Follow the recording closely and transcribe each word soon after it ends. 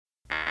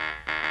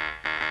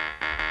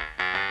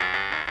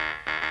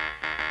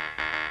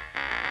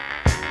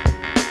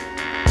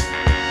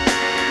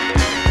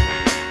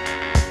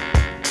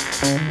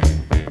It's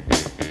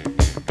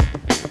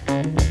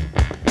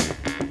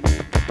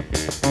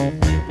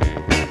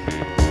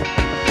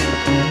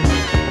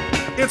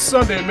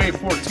Sunday, May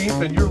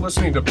 14th, and you're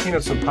listening to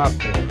Peanuts and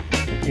Popcorn.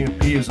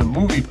 P&P is a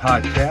movie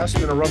podcast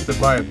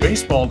interrupted by a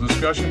baseball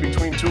discussion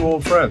between two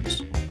old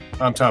friends.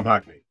 I'm Tom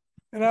Hockney.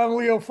 And I'm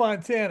Leo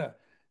Fontana.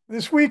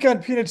 This week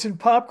on Peanuts and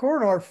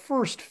Popcorn, our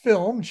first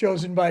film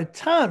chosen by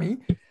Tommy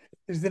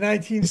is the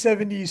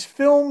 1970s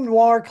film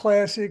noir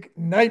classic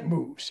Night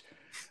Moves.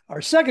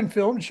 Our second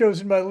film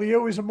chosen by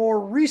Leo is a more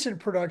recent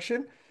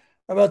production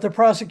about the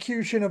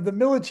prosecution of the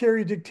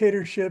military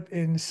dictatorship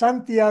in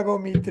Santiago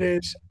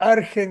Mitre's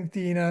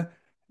Argentina,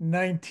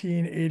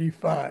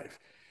 1985.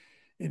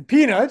 In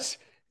Peanuts,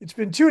 it's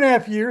been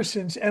 2.5 years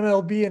since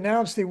MLB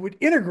announced they would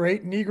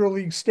integrate Negro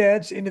League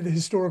stats into the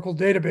historical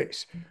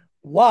database.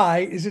 Why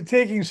is it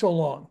taking so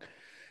long?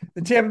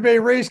 The Tampa Bay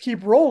Rays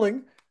keep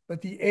rolling,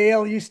 but the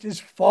AL East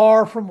is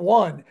far from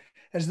won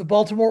as the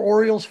Baltimore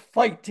Orioles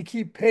fight to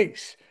keep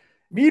pace.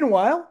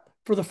 Meanwhile,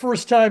 for the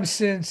first time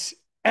since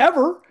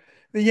ever,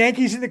 the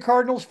Yankees and the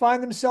Cardinals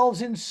find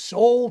themselves in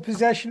sole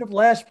possession of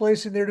last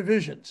place in their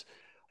divisions.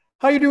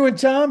 How you doing,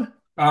 Tom?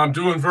 I'm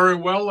doing very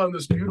well on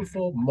this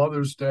beautiful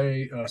Mother's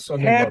Day,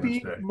 Sunday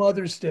Happy Mother's Day.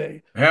 Mother's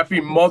Day. Happy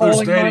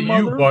Mother's Day to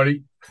you,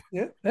 buddy.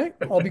 Yeah, hey,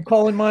 I'll be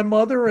calling my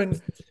mother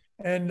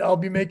and I'll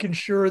be making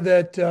sure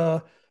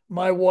that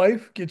my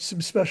wife gets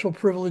some special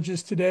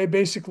privileges today.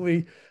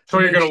 Basically, so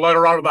you're going to let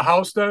her out of the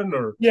house then,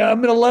 or? Yeah,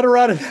 I'm going to let her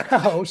out of the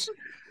house.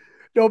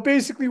 No,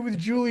 basically with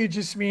Julie, it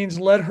just means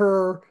let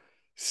her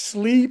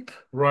sleep,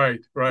 right,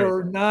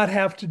 or not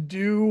have to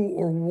do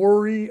or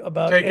worry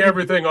about take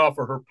everything off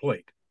of her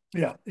plate.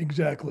 Yeah,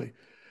 exactly.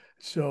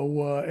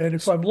 So, and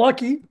if I'm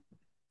lucky,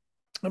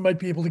 I might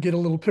be able to get a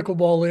little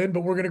pickleball in,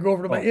 but we're going to go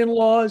over to my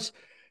in-laws,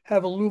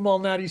 have a Lou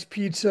Malnati's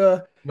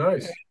pizza.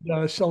 Nice.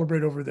 And,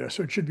 celebrate over there.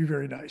 So it should be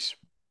very nice.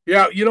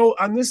 Yeah,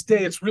 on this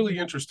day, it's really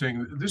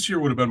interesting. This year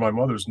would have been my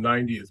mother's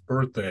 90th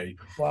birthday.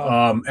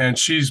 Wow. And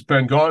she's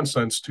been gone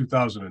since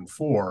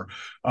 2004.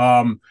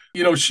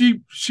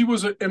 She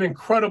was an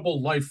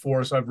incredible life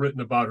force. I've written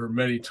about her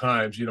many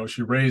times.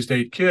 She raised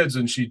 8 kids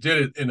and she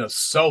did it in a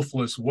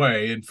selfless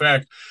way. In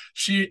fact,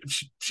 she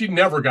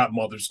never got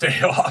Mother's Day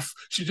off.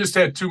 She just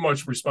had too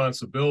much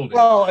responsibility.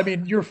 Well, I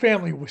mean, your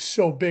family was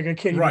so big. I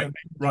can't even imagine.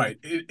 Right.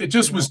 It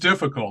just was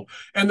difficult.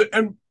 And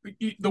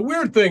the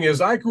weird thing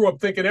is I grew up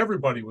thinking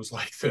everybody was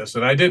like this,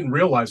 and I didn't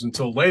realize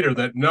until later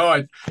that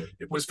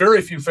it was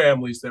very few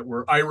families that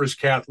were Irish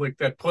Catholic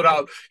that put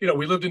out,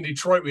 we lived in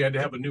Detroit. We had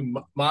to have a new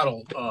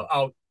model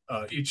out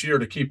each year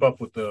to keep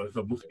up with the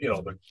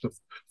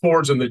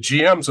Fords and the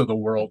GMs of the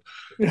world.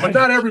 But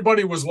not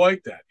everybody was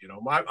like that.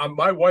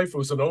 My wife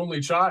was an only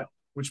child,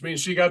 which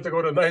means she got to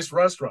go to nice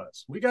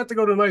restaurants. We got to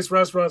go to nice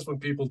restaurants when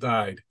people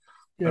died.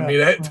 Yeah, I mean,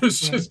 it was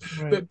just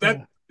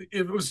that.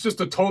 It was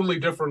just a totally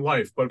different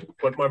life, but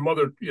my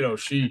mother,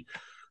 she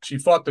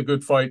fought the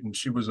good fight, and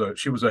she was a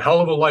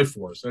hell of a life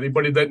force.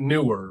 Anybody that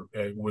knew her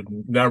would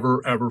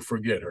never ever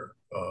forget her.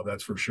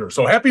 That's for sure.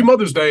 So happy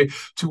Mother's Day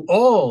to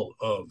all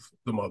of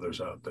the mothers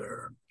out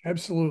there.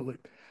 Absolutely.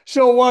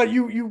 So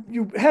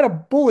you had a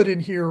bullet in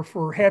here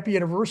for happy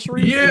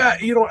anniversary. Yeah,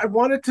 I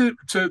wanted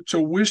to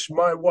wish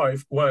my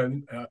wife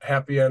Gwen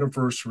happy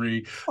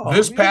anniversary.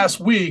 This past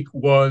week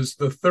was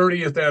the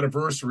 30th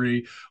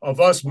anniversary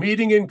of us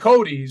meeting in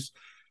Cody's,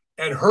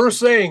 and her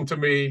saying to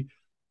me,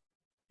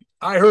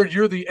 "I heard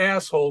you're the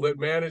asshole that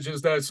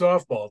manages that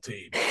softball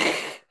team."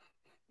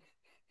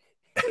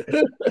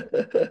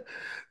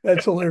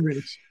 That's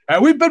hilarious.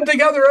 And we've been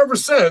together ever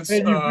since.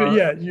 And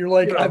you're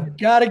like, I've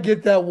got to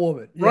get that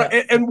woman. Yeah.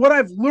 Right. And what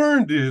I've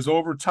learned is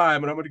over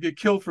time, and I'm going to get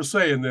killed for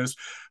saying this,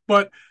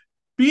 but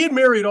being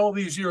married all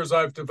these years,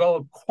 I've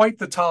developed quite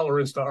the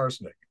tolerance to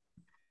arsenic.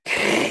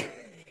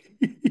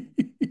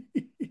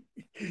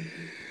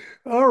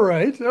 All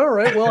right.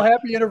 Well,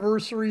 happy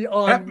anniversary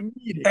on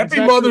meeting. Happy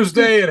Mother's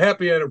Day and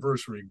happy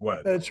anniversary,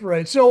 Gwen. That's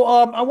right. So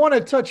I want to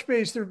touch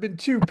base. There have been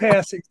 2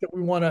 passings that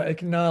we want to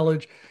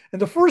acknowledge.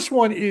 And the first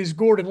one is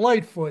Gordon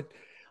Lightfoot,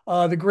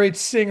 the great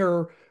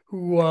singer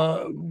who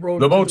wrote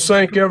 "The boat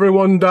sank,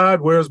 everyone died,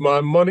 where's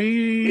my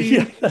money?"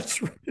 Yeah,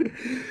 that's right.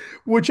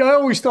 Which I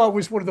always thought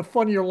was one of the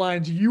funnier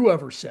lines you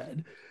ever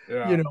said.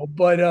 Yeah.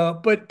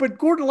 But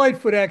Gordon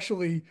Lightfoot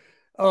actually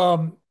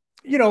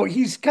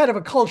he's kind of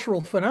a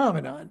cultural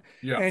phenomenon.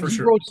 Yeah, and for he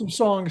sure. wrote some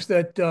songs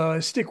that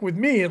stick with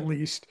me at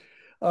least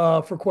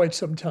for quite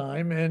some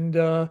time.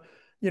 And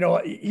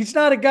he's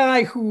not a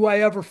guy who I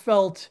ever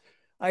felt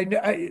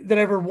that I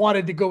ever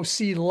wanted to go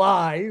see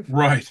live.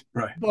 Right.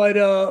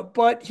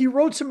 But he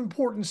wrote some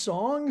important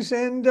songs,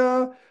 and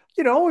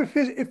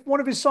if one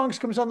of his songs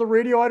comes on the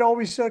radio, I'd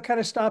always kind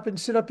of stop and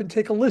sit up and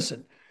take a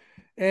listen.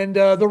 And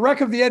The Wreck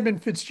of the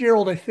Edmund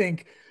Fitzgerald, I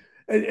think,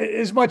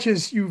 as much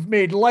as you've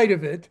made light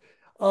of it,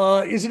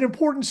 is an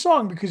important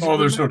song because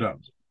there's no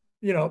doubt.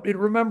 It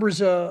remembers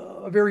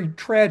a very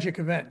tragic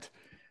event.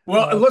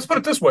 Well, let's put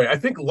it this way. I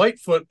think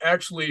Lightfoot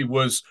actually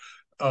was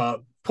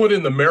put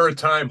in the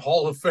Maritime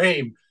Hall of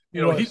Fame.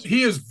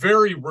 He is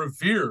very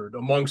revered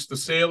amongst the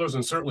sailors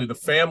and certainly the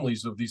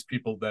families of these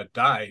people that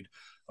died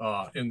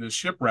in this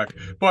shipwreck.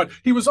 But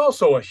he was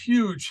also a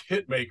huge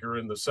hit maker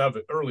in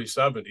the early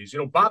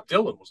 70s. Bob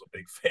Dylan was a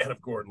big fan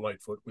of Gordon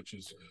Lightfoot,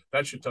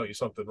 that should tell you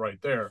something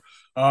right there.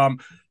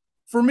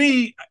 For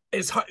me,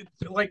 it's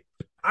like,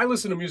 I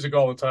listen to music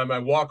all the time. I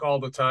walk all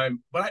the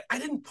time, but I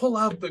didn't pull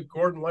out the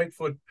Gordon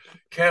Lightfoot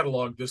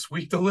catalog this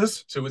week to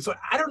listen to. It's like,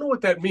 I don't know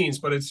what that means,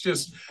 but it's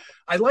just,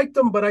 I liked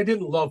them, but I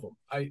didn't love them.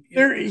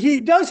 He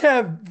does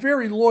have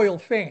very loyal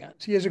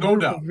fans. He has a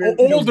group of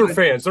older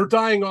fans. They're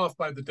dying off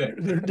by the day.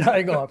 They're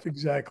dying off.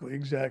 Exactly.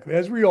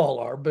 As we all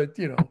are. But,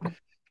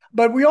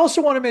 but we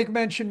also want to make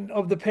mention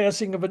of the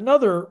passing of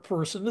another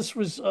person. This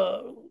was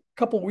a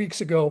couple of weeks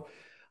ago,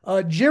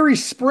 Jerry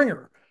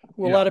Springer,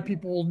 who a lot of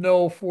people will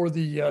know for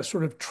the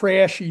sort of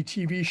trashy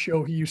TV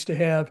show he used to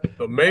have.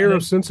 The mayor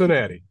of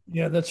Cincinnati.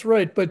 Yeah, that's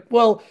right. But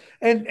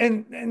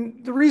and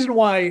the reason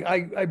why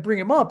I bring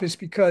him up is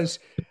because,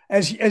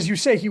 as you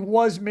say, he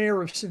was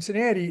mayor of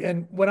Cincinnati.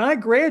 And when I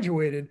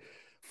graduated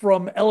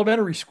from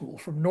elementary school,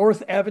 from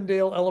North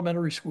Avondale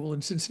Elementary School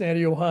in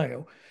Cincinnati,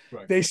 Ohio,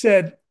 they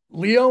said,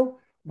 Leo,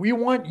 we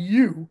want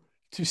you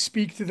to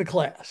speak to the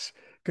class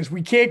because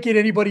we can't get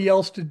anybody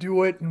else to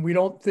do it. And we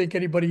don't think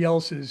anybody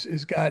else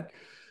has got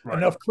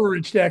enough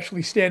courage to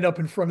actually stand up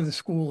in front of the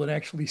school and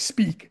actually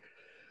speak.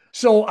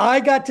 So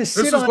I got to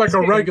sit. This is like a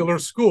regular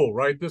school,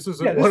 right? This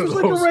isn't one of those. This is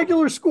like a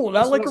regular school,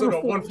 not like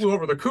a one flew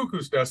over the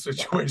cuckoo's nest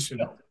situation.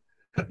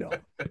 No.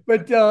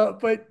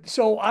 But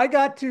so I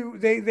got to.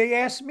 They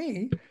asked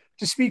me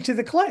to speak to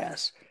the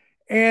class,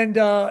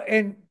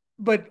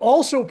 but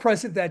also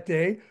present that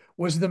day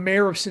was the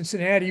mayor of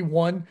Cincinnati,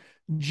 one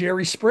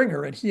Jerry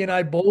Springer, and he and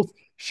I both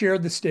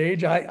shared the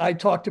stage. I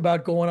talked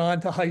about going on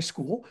to high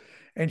school,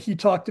 and he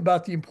talked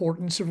about the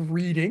importance of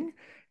reading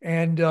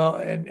and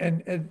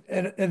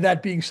that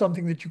being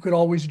something that you could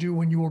always do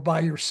when you were by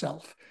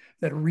yourself,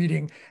 that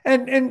reading.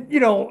 And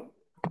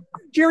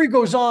Jerry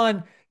goes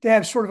on to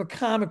have sort of a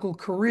comical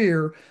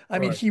career. I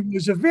mean, he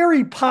was a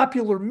very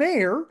popular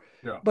mayor,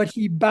 but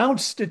he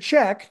bounced a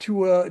check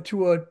to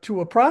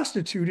a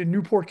prostitute in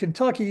Newport,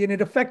 Kentucky, and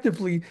it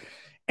effectively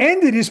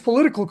ended his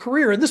political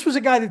career. And this was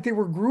a guy that they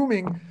were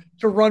grooming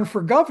to run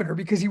for governor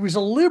because he was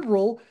a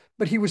liberal,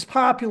 but he was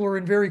popular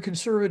in very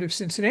conservative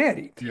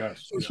Cincinnati.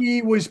 So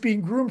he was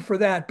being groomed for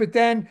that. But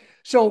then,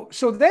 so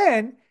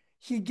then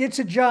he gets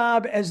a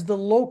job as the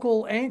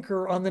local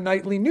anchor on the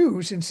nightly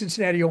news in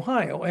Cincinnati,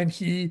 Ohio. And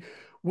he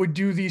would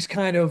do these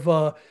kind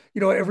of,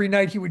 every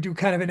night he would do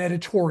kind of an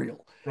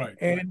editorial.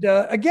 And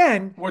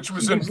again, which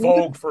was in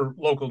vogue for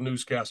local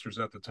newscasters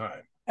at the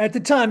time. At the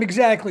time,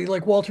 exactly.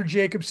 Like Walter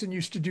Jacobson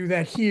used to do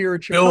that here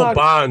at Chicago. Bill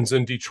Bonds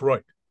in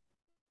Detroit.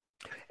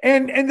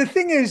 And the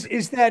thing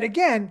is that,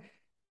 again,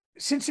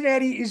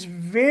 Cincinnati is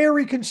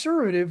very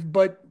conservative,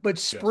 but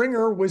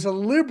Springer was a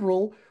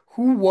liberal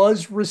who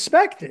was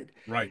respected.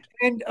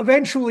 And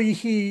eventually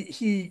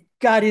he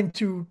got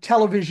into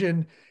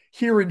television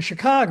here in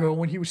Chicago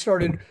when he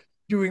started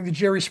doing the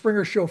Jerry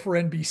Springer Show for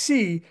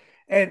NBC.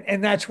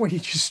 And that's when he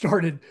just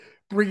started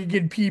bringing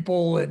in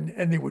people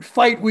and they would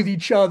fight with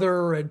each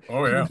other and he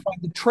would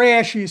find the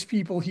trashiest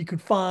people he could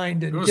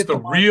find. And it was the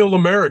real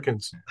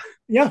Americans.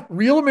 Yeah,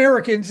 real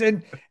Americans.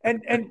 And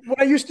what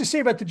I used to say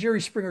about the Jerry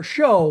Springer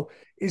Show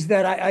is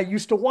that I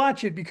used to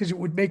watch it because it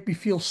would make me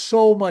feel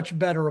so much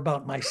better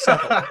about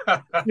myself.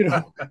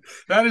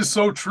 That is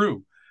so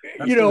true.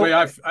 That's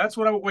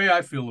the way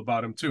I feel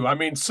about him too. I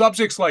mean,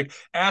 subjects like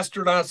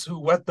astronauts who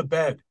wet the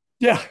bed.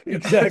 Yeah,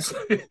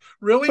 exactly.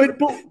 Really? But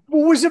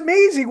what was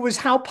amazing was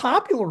how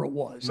popular it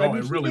was. No,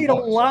 it really made a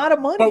lot of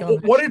money.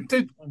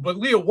 But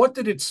Leo, what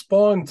did it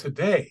spawn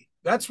today?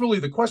 That's really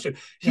the question.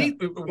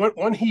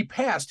 When he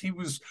passed, he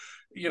was,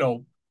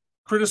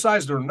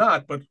 criticized or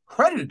not, but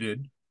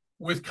credited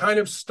with kind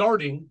of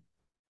starting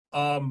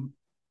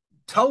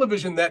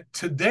television that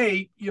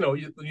today,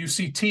 you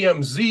see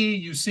TMZ,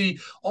 you see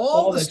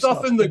all the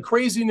stuff in the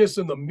craziness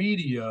in the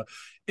media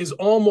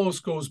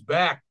goes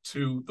back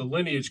to the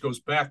lineage,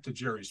 goes back to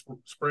Jerry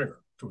Springer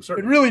to a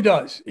certain. It really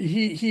does.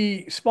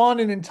 He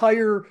spawned an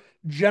entire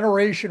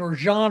generation or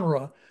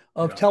genre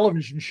of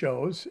television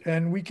shows,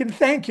 and we can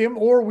thank him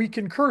or we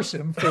can curse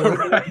him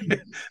for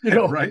it.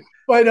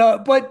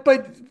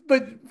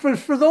 But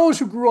for those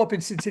who grew up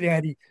in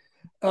Cincinnati,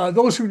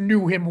 those who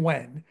knew him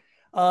when.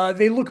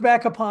 They look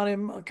back upon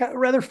him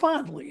rather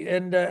fondly,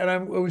 and I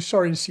was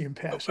sorry to see him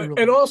pass.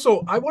 And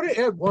also, I want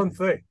to add one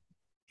thing: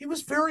 he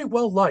was very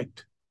well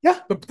liked. Yeah,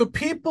 the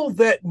people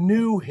that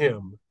knew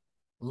him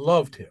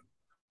loved him,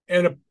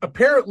 and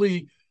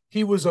apparently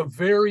he was a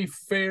very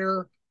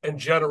fair and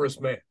generous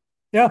man.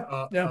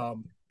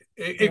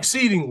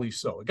 Exceedingly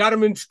so. It got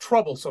him into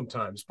trouble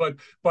sometimes, but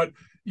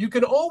you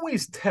can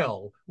always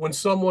tell when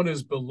someone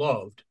is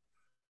beloved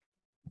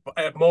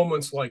at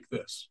moments like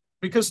this.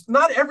 Because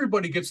not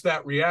everybody gets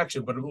that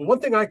reaction, but one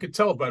thing I could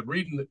tell by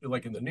reading,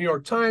 like in the New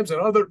York Times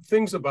and other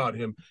things about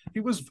him,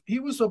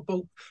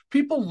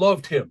 people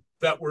loved him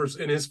that was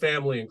in his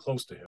family and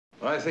close to him.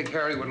 I think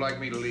Harry would like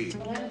me to leave.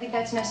 Well, I don't think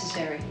that's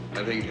necessary.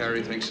 I think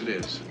Harry thinks it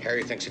is.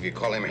 Harry thinks if you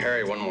call him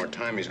Harry one more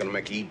time, he's gonna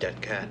make you eat that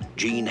cat.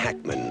 Gene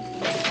Hackman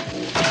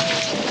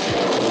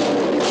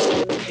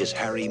is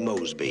Harry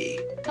Mosby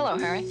Hello,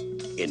 Harry.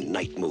 in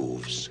Night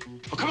Moves.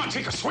 Well, come on,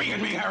 take a swing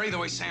at me, Harry, the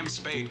way Sam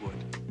Spade would.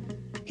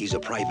 He's a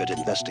private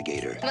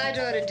investigator. My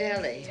daughter,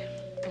 Deli.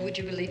 Would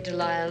you believe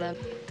Delilah?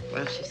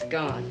 Well, she's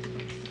gone.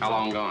 How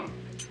long gone?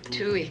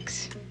 2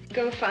 weeks.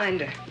 Go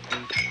find her.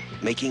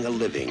 Making a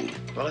living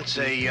Well, let's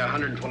say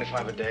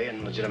 125 a day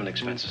and legitimate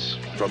expenses.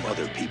 from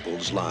other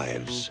people's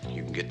lives.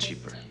 You can get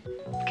cheaper.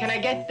 Can I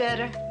get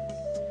better?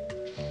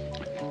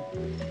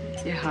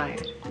 You're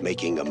hired.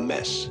 Making a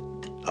mess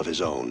of his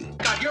own.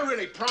 God, you're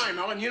really prime,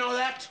 Ellen. You know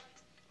that?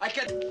 I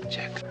can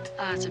check.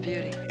 Ah, it's a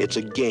beauty. It's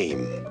a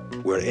game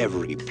where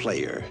every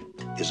player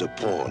is a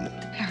pawn.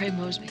 Harry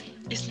Mosby,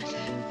 isn't it?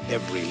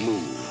 Every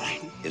move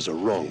is a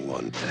wrong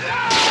one.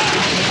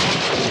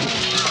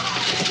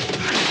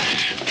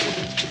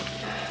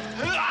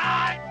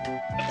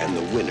 And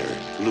the winner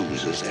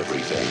loses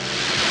everything.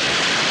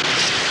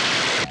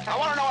 I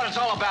want to know what it's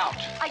all about.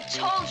 I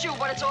told you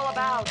what it's all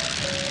about.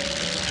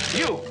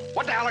 You,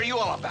 what the hell are you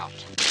all about?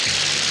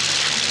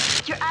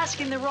 You're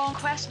asking the wrong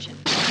question.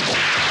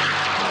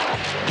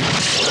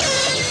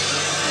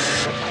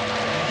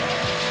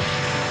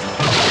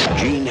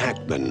 Gene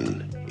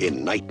Hackman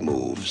in Night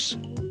Moves.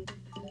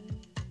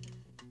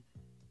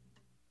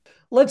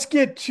 Let's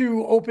get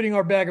to opening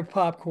our bag of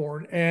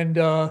popcorn. And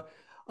I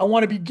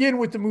want to begin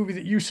with the movie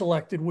that you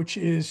selected, which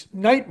is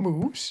Night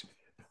Moves,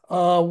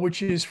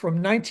 which is from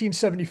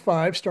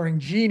 1975, starring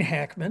Gene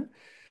Hackman.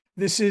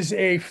 This is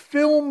a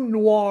film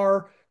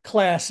noir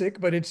classic,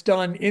 but it's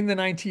done in the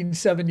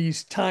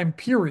 1970s time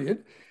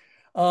period.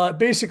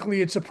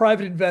 Basically, it's a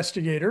private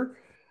investigator.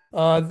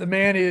 The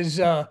man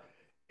is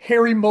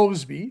Harry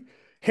Mosby.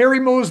 Harry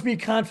Mosby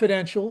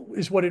Confidential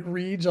is what it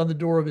reads on the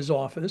door of his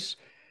office.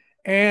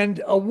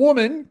 And a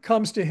woman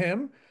comes to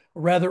him, a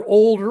rather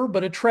older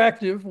but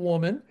attractive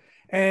woman,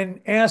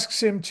 and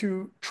asks him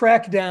to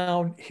track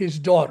down his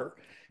daughter.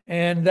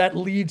 And that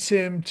leads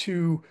him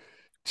to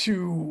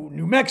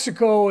New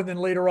Mexico and then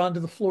later on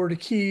to the Florida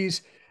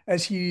Keys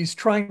as he's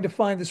trying to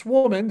find this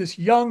woman, this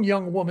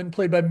young woman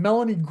played by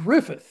Melanie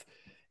Griffith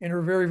in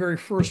her very, very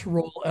first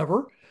role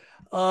ever.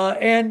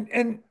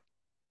 And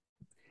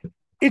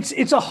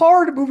it's a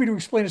hard movie to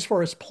explain as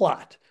far as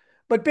plot.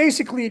 But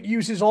basically, it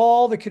uses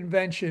all the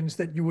conventions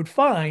that you would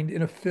find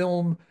in a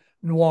film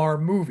noir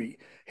movie.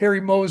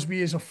 Harry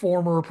Mosby is a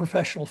former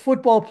professional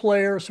football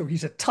player, so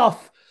he's a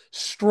tough,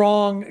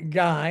 strong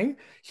guy.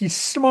 He's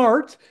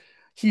smart.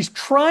 He's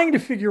trying to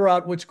figure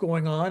out what's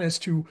going on as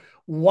to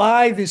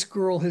why this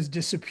girl has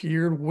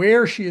disappeared,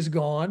 where she has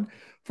gone,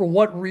 for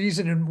what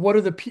reason, and what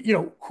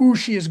are who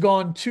she has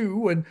gone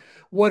to, and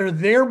what are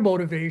their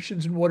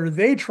motivations, and what are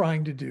they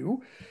trying to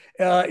do.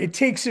 It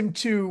takes him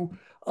to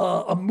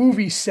a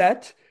movie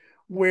set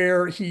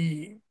where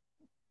he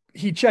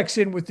checks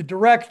in with the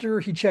director,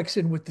 he checks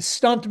in with the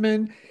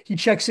stuntman, he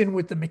checks in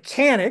with the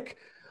mechanic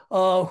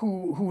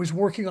who is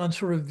working on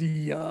sort of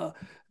the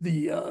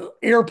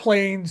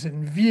airplanes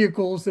and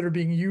vehicles that are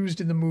being used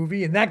in the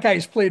movie. And that guy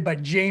is played by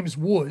James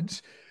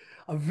Woods,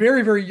 a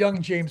very, very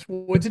young James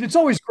Woods. And it's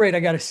always great, I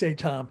got to say,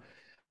 Tom,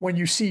 when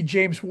you see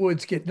James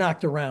Woods get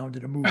knocked around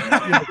in a movie.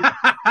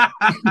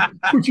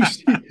 Which you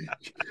see,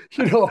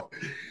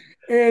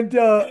 and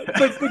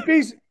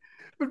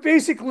but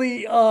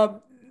basically,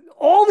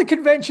 all the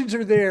conventions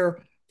are there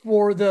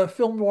for the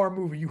film noir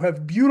movie. You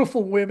have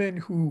beautiful women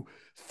who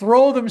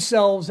throw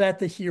themselves at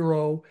the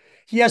hero.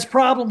 He has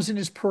problems in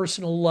his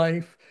personal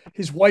life.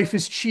 His wife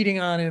is cheating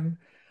on him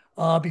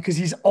because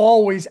he's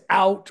always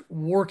out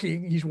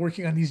working. He's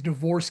working on these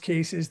divorce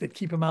cases that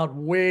keep him out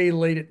way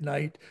late at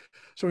night.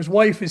 So his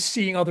wife is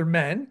seeing other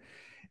men.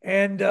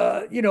 And,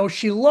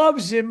 she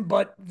loves him,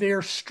 but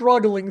they're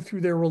struggling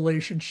through their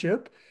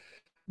relationship.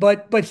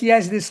 But he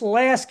has this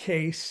last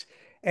case,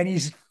 and he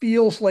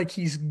feels like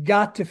he's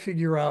got to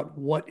figure out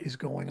what is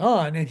going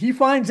on. And he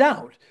finds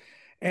out.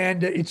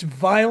 And it's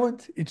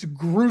violent, it's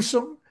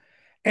gruesome,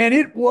 and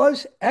it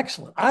was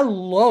excellent. I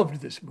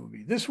loved this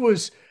movie.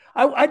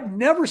 I'd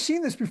never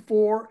seen this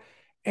before.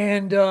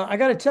 And I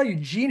got to tell you,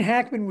 Gene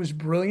Hackman was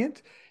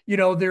brilliant.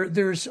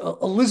 There's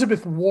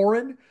Elizabeth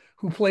Warren,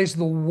 who plays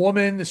the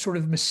woman, the sort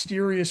of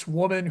mysterious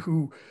woman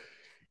who,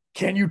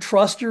 can you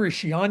trust her? Is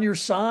she on your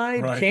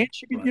side? Right. Can't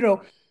she?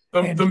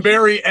 Right. The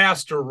Mary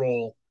Astor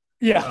role.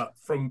 Yeah.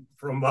 From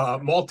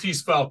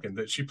Maltese Falcon,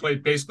 that she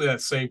played basically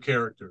that same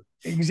character.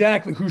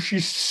 Exactly. Who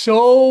she's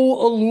so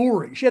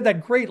alluring. She had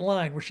that great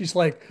line where she's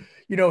like,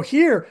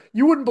 here,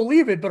 you wouldn't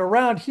believe it, but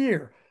around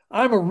here,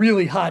 I'm a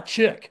really hot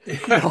chick.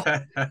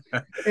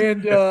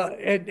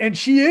 And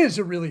she is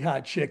a really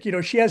hot chick.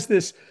 She has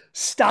this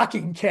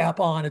stocking cap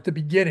on at the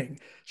beginning.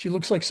 She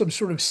looks like some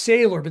sort of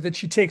sailor, but then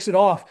she takes it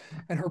off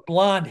and her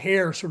blonde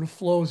hair sort of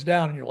flows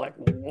down and you're like,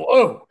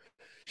 whoa,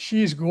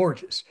 she's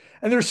gorgeous.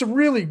 And there's some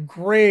really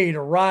great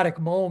erotic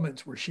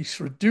moments where she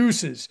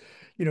seduces,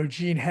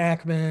 Gene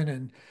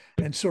Hackman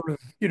and sort of,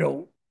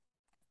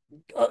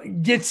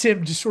 gets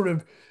him to sort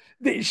of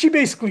she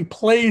basically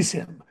plays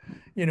him.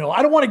 I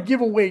don't want to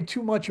give away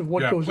too much of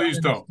what goes on please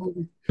in don't.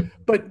 this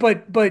movie,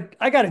 but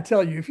I got to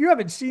tell you, if you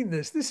haven't seen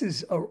this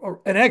is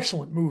an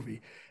excellent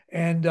movie,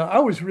 and I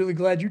was really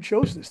glad you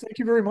chose this. Thank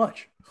you very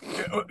much.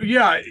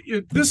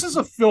 This is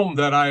a film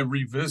that I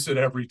revisit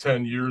every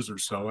 10 years or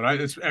so,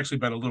 and it's actually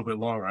been a little bit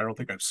longer. I don't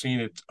think I've seen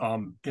it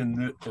in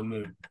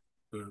the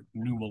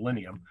new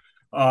millennium.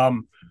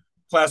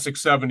 Classic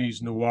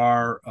 70s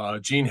noir.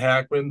 Gene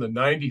Hackman, the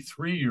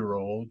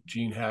 93-year-old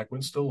Gene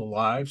Hackman, still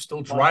alive,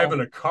 still driving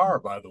a car,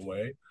 by the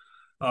way.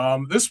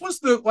 This was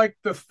the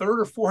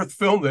third or fourth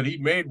film that he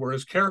made where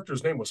his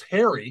character's name was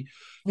Harry,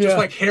 just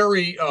like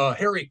Harry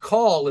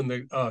Call in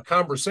the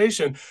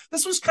Conversation.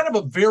 This was kind of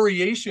a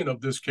variation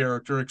of this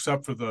character,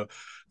 except for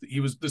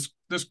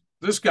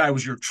this guy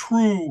was your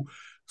true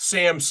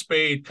Sam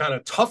Spade kind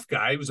of tough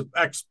guy. He was an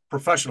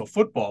ex-professional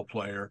football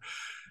player.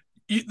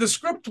 The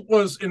script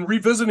was, in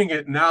revisiting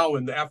it now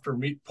and after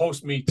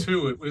post Me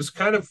Too, it was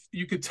kind of,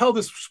 you could tell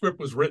this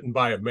script was written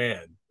by a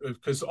man,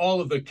 because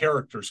all of the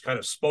characters kind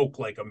of spoke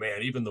like a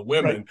man, even the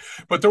women. Right.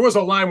 But there was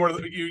a line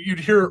where you'd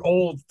hear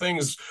old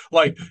things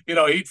like,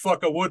 he'd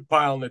fuck a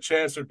woodpile and the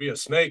chance there'd be a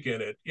snake in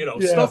it,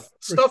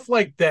 stuff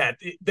like that.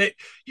 That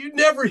you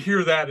never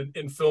hear that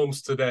in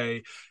films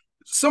today.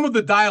 Some of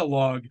the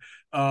dialogue,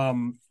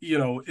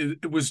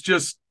 it was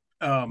just.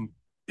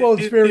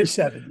 It's very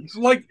 70s.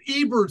 Like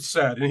Ebert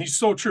said, and he's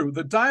so true,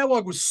 the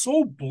dialogue was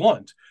so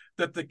blunt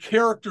that the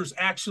characters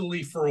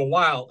actually, for a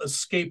while,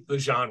 escaped the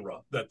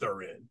genre that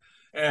they're in.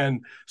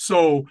 And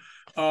so,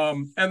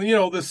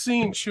 the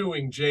scene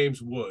chewing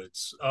James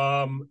Woods,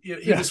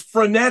 he was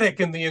frenetic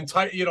in the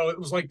entire, it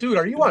was like, dude,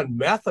 are you on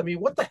meth? I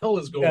mean, what the hell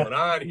is going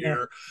on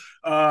here?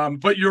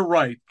 But you're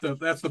right.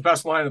 That's the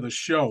best line of the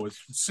show, is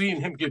seeing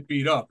him get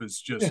beat up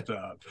is just,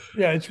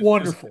 it's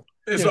wonderful.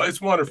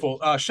 It's wonderful.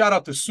 Shout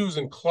out to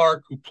Susan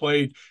Clark, who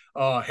played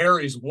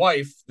Harry's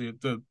wife,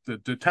 the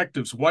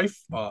detective's wife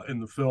in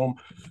the film,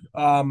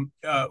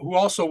 who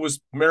also was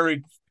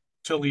married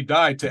till he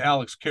died to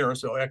Alex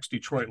Karras,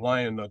 ex-Detroit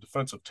Lion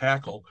defensive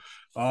tackle.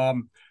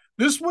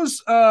 This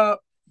was a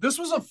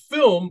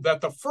film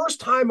that the first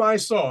time I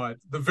saw it,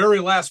 the very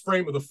last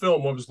frame of the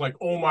film, I was like,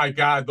 oh my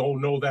God,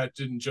 no, that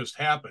didn't just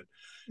happen.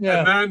 Yeah.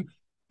 And then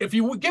if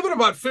you give it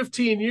about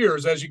 15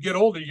 years, as you get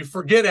older, you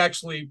forget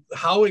actually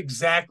how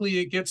exactly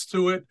it gets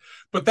to it.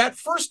 But that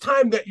first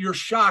time that you're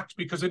shocked,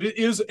 because it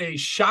is a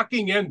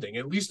shocking ending,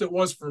 at least it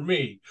was for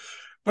me.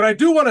 But I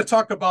do want to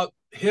talk about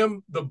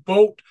him, the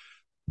boat.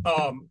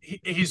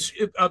 He's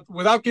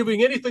without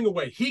giving anything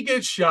away, he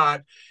gets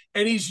shot,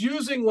 and he's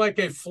using like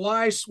a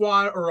fly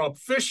swat or a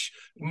fish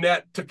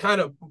net to kind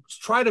of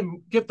try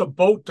to get the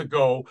boat to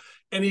go,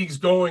 and he's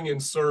going in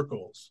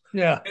circles.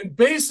 Yeah. And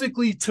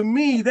basically, to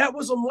me, that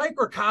was a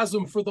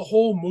microcosm for the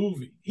whole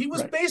movie. He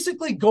was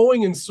basically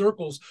going in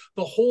circles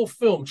the whole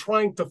film,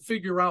 trying to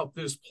figure out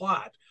this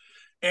plot.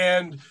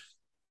 And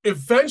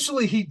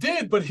eventually he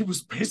did, but he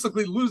was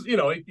basically losing,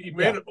 he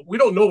made it. We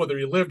don't know whether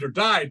he lived or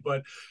died,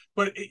 but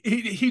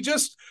he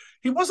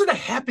wasn't a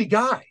happy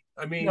guy.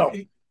 I mean, no,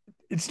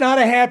 it's not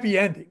a happy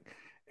ending.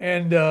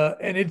 And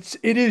it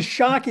is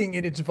shocking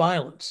in its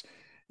violence,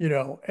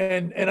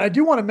 and I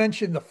do want to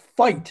mention the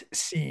fight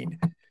scene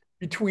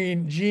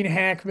between Gene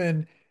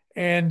Hackman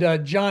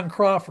and John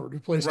Crawford, who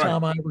plays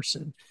Tom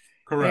Iverson.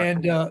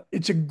 Correct. And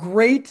it's a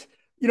great,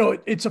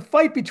 it's a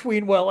fight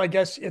between, well, I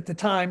guess at the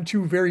time,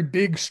 two very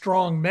big,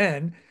 strong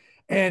men.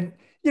 And,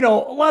 a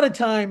lot of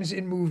times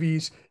in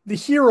movies, the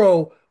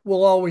hero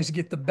will always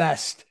get the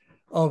best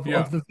of the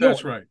villain.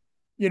 That's right.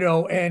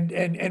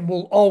 And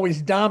will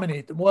always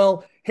dominate them.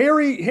 Well,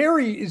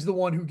 Harry is the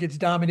one who gets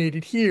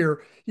dominated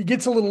here. He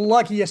gets a little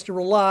lucky. He has to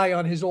rely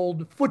on his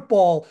old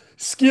football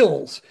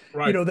skills,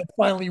 that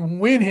finally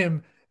win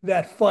him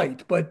that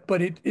fight. But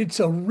it's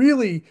a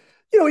really,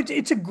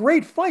 it's a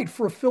great fight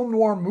for a film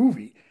noir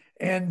movie.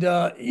 And,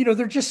 there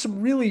are just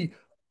some really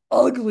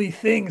ugly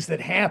things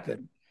that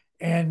happen.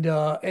 And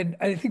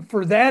I think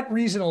for that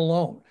reason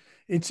alone,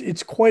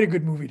 it's quite a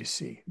good movie to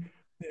see.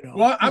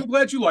 Well, I'm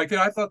glad you liked it.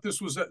 I thought this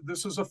is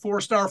a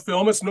 4-star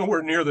film. It's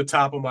nowhere near the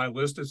top of my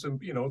list. It's in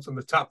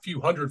the top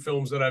few hundred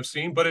films that I've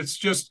seen, but it's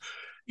just,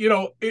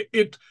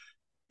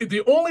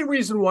 the only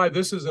reason why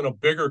this isn't a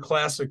bigger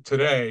classic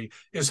today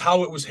is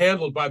how it was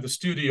handled by the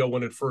studio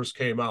when it first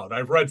came out.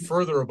 I've read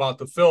further about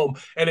the film,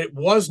 and it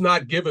was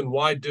not given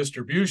wide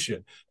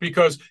distribution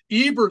because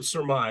Ebert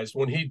surmised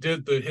when he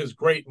did his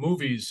great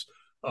movies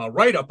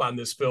write-up on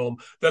this film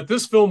that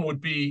this film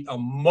would be a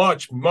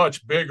much,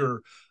 much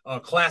bigger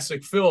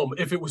classic film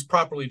if it was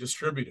properly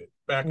distributed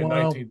back in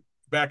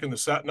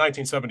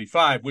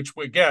 1975, which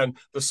again,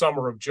 the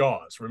summer of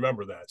Jaws.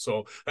 Remember that?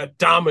 So that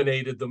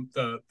dominated the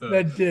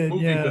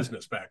movie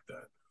business back then.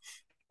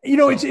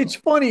 It's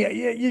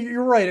funny.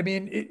 You're right. I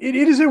mean, it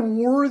is a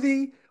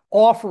worthy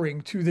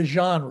offering to the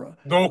genre.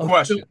 No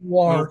question.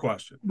 No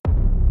question.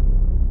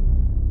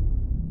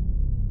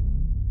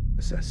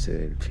 A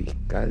ser el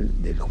fiscal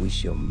del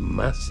juicio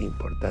más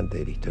importante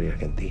de la historia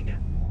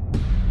argentina.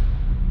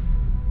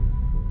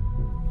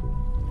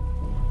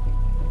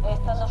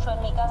 Estando yo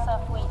en mi casa,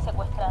 fui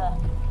secuestrada.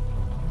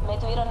 Me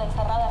tuvieron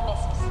encerrada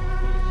meses.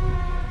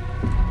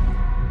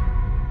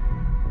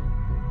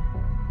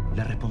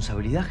 La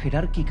responsabilidad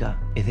jerárquica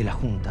es de las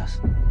juntas.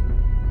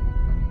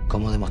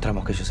 ¿Cómo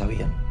demostramos que ellos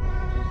sabían?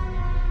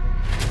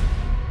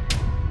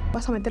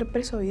 Vas a meter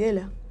preso a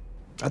Videla.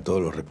 A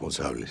todos los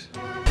responsables.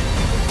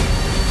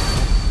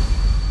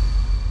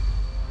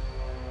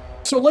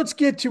 So let's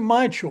get to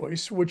my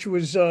choice, which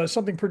was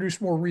something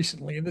produced more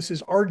recently, and this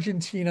is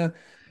Argentina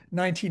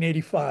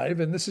 1985.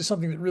 And this is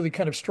something that really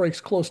kind of strikes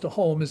close to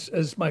home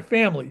as my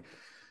family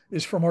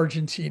is from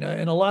Argentina.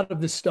 And a lot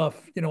of this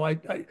stuff, you know, I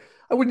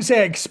wouldn't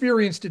say I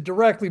experienced it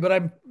directly, but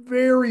I'm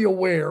very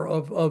aware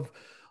of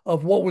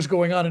what was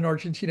going on in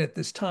Argentina at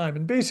this time.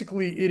 And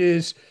basically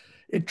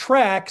it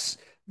tracks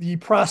the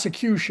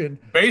prosecution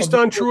based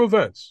on true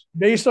events.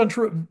 Based on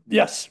true,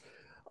 yes.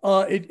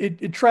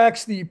 It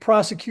tracks the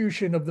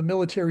prosecution of the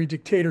military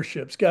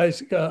dictatorships,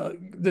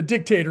 the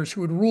dictators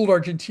who had ruled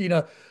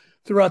Argentina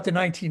throughout the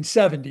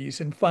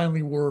 1970s and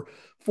finally were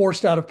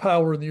forced out of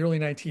power in the early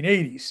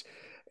 1980s.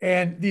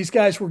 And these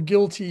guys were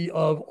guilty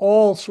of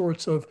all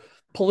sorts of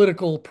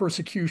political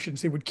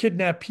persecutions. They would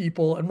kidnap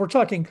people, and we're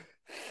talking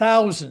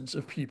thousands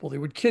of people. They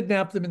would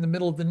kidnap them in the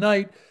middle of the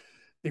night.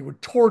 They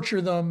would torture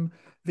them.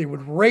 They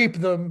would rape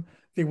them.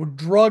 They would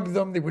drug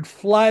them. They would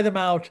fly them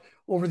out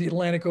over the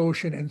Atlantic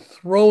Ocean and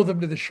throw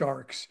them to the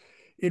sharks.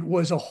 It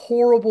was a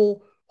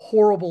horrible,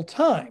 horrible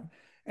time.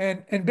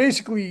 And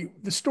basically,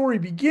 the story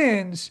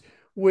begins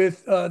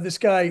with this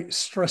guy,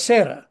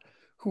 Stracera,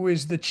 who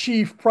is the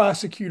chief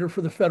prosecutor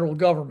for the federal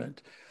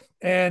government.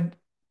 And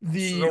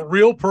this is a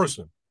real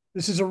person.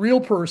 This is a real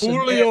person.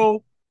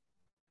 Julio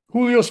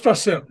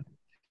Stracera.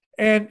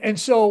 And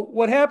so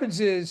what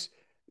happens is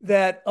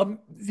that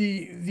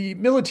the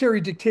military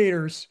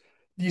dictators,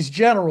 these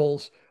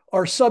generals,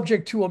 are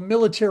subject to a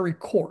military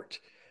court.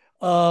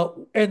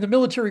 And the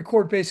military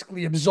court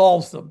basically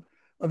absolves them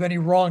of any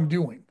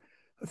wrongdoing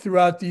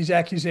throughout these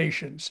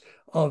accusations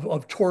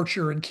of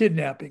torture and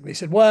kidnapping. They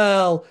said,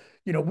 well,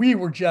 you know, we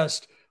were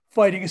just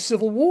fighting a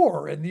civil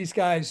war, and these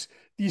guys,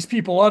 these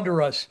people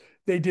under us,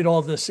 they did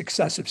all this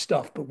excessive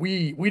stuff, but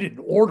we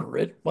didn't order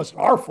it. It wasn't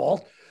our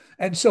fault.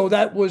 And so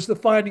that was the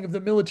finding of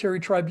the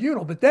military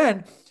tribunal. But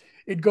then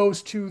it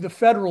goes to the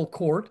federal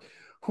court,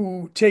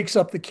 who takes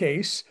up the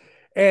case.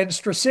 And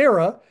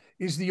Stracera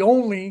is the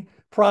only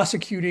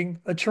prosecuting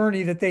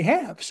attorney that they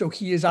have. So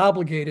he is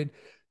obligated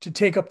to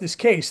take up this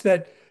case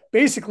that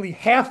basically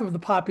half of the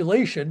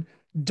population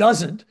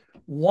doesn't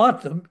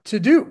want them to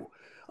do,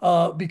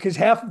 because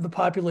half of the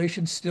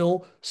population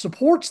still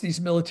supports these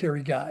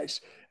military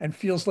guys and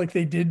feels like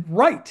they did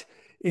right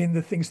in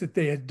the things that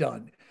they had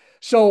done.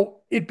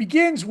 So it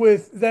begins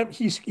with them.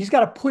 He's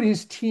got to put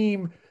his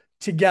team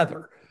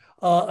together.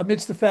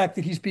 Amidst the fact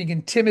that he's being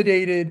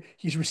intimidated,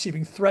 he's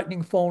receiving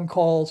threatening phone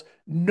calls.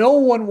 No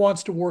one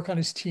wants to work on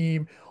his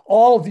team.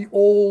 All of the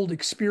old,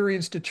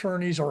 experienced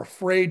attorneys are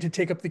afraid to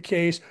take up the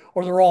case,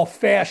 or they're all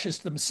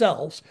fascist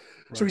themselves.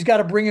 Right. So he's got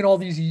to bring in all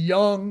these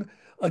young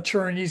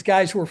attorneys,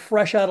 guys who are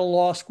fresh out of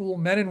law school,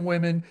 men and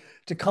women,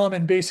 to come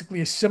and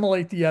basically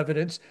assimilate the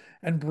evidence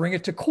and bring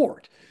it to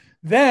court.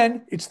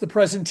 Then it's the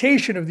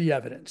presentation of the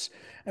evidence.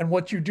 And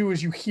what you do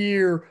is you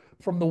hear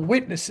from the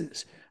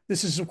witnesses.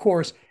 This is, of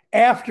course,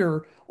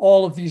 after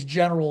all of these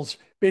generals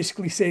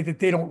basically say that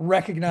they don't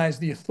recognize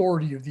the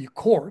authority of the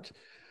court.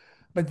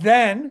 But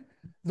then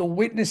the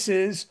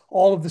witnesses,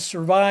 all of the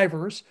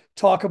survivors,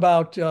 talk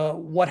about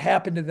what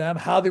happened to them,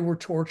 how they were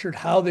tortured,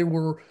 how they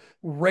were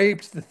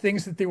raped, the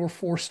things that they were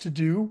forced to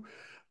do,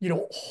 you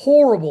know,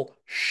 horrible,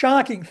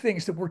 shocking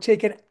things that were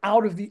taken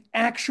out of the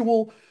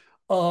actual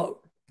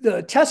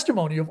the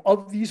testimony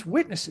of these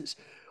witnesses.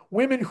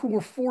 Women who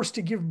were forced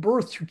to give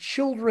birth to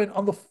children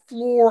on the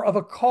floor of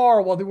a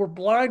car while they were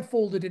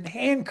blindfolded and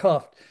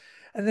handcuffed.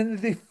 And then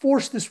they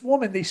forced this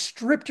woman, they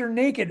stripped her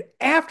naked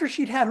after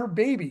she'd had her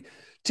baby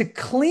to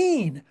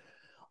clean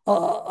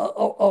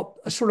a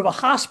sort of a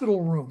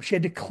hospital room. She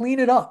had to clean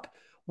it up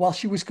while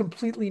she was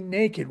completely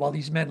naked, while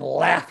these men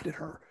laughed at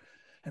her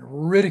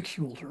and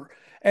ridiculed her.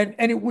 And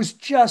it was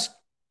just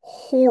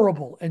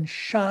horrible and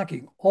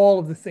shocking, all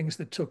of the things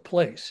that took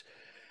place.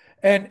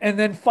 And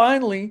then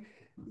finally,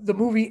 the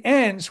movie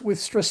ends with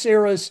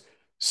Stracera's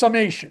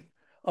summation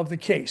of the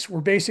case,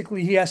 where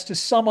basically he has to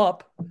sum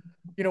up,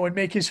 you know, and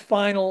make his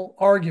final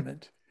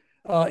argument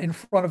in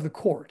front of the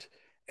court.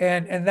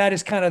 And that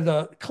is kind of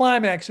the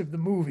climax of the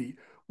movie,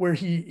 where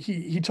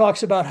he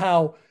talks about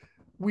how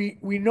we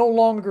no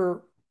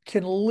longer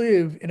can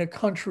live in a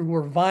country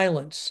where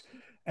violence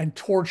and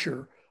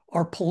torture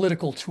are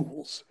political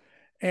tools.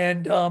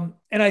 And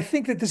I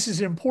think that this is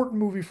an important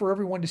movie for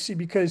everyone to see,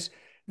 because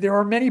there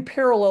are many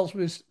parallels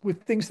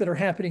with things that are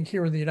happening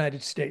here in the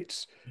United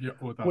States,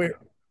 where,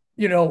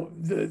 you know,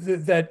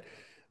 that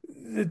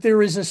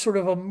there is a sort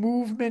of a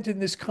movement in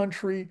this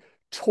country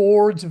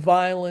towards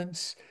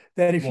violence,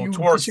 that if you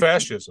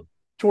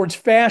towards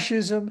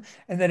fascism,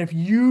 and that if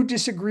you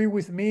disagree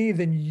with me,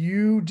 then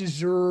you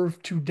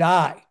deserve to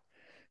die,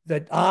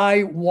 that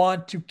I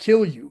want to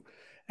kill you.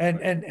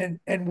 And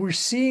we're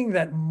seeing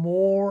that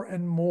more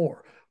and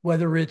more,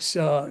 whether it's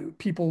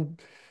people,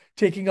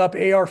 taking up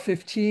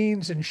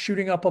AR-15s and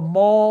shooting up a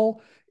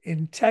mall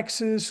in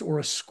Texas or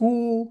a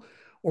school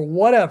or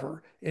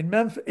whatever in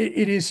Memphis.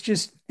 It is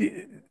just,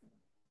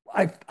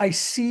 I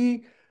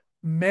see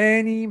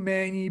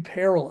many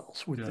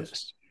parallels with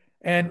this.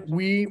 And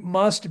we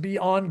must be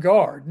on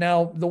guard.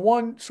 Now, the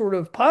one sort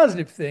of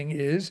positive thing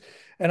is,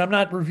 and I'm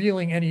not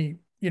revealing any,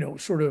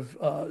 sort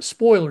of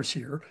spoilers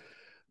here,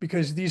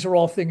 because these are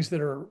all things that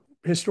are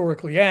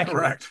historically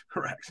accurate.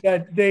 Correct.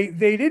 That they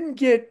didn't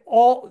get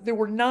all. There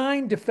were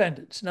 9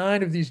 defendants,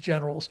 9 of these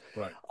generals.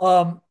 Right.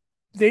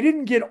 They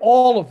didn't get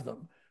all of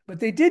them, but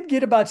they did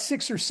get about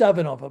 6 or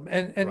 7 of them.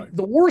 And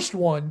the worst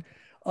one,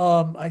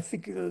 I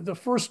think the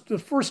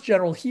first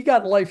general, he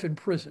got life in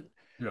prison.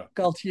 Yeah.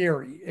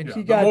 Galtieri, and he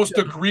the got most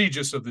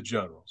egregious of the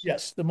generals.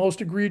 Yes, the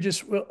most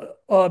egregious.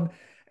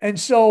 And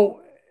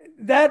so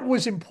that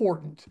was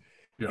important.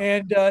 Yeah.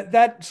 And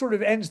that sort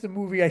of ends the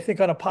movie, I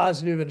think, on a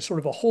positive and sort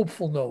of a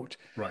hopeful note.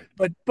 Right.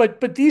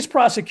 But these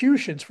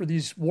prosecutions for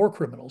these war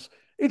criminals,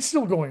 it's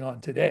still going on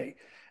today.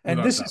 And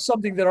Without this doubt. is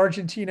something that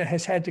Argentina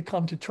has had to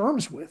come to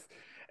terms with.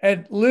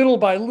 And little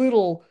by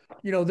little,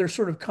 they're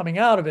sort of coming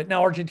out of it.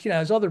 Now, Argentina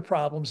has other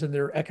problems, and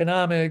they're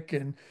economic,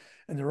 and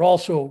they're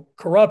also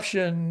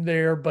corruption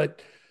there.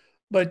 But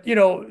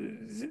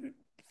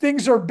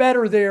things are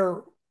better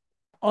there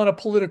on a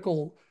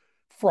political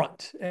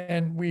front,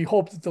 and we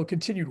hope that they'll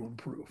continue to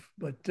improve.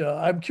 But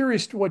I'm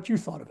curious to what you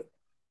thought of it.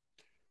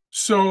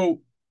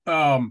 So,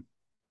 how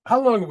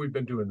long have we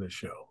been doing this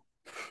show?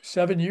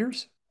 7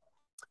 years.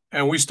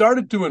 And we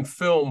started doing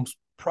films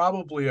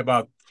probably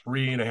about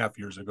 3.5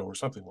 years ago or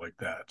something like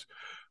that.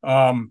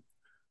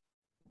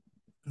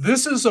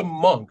 This is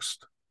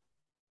amongst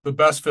the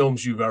best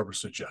films you've ever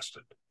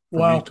suggested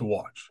for me to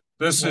watch.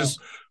 This is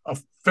a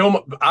film,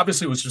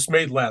 obviously it was just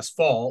made last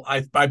fall.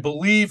 I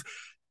believe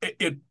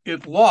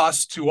it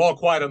lost to All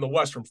Quiet on the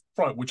Western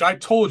Front, which I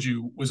told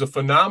you was a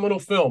phenomenal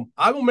film.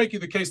 I will make you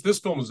the case this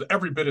film is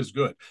every bit as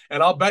good.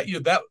 And I'll bet you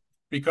that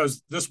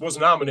because this was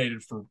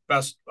nominated for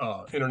Best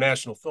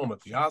International Film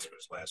at the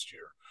Oscars last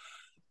year.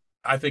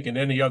 I think in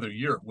any other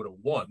year it would have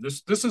won.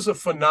 This is a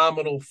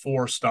phenomenal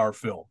 4-star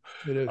film.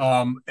 It is.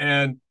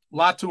 And a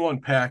lot to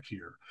unpack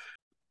here.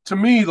 To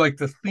me, like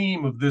the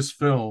theme of this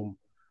film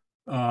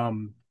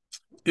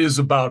is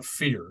about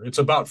fear. It's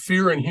about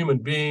fear in human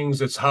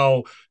beings. It's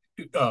how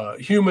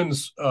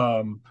humans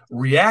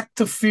react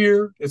to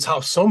fear. It's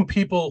how some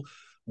people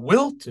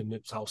wilt, and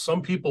it's how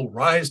some people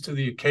rise to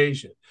the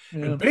occasion.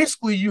 Yeah. And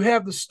basically, you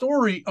have the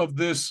story of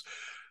this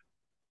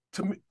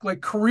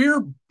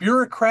career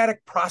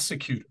bureaucratic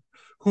prosecutor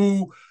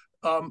who,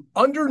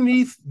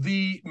 underneath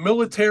the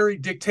military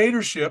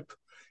dictatorship,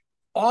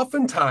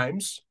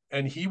 oftentimes,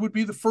 and he would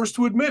be the first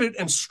to admit it,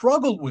 and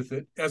struggled with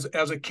it as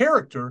a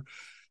character,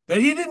 that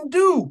he didn't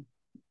do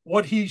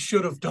what he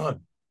should have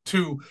done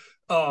to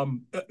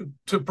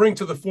bring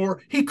to the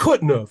fore. He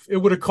couldn't have. It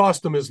would have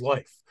cost him his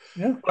life.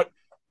 Yeah.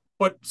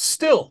 But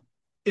still,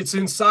 it's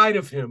inside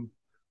of him,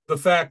 the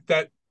fact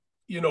that,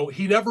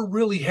 he never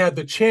really had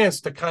the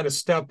chance to kind of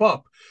step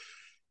up.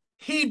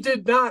 He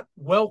did not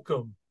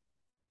welcome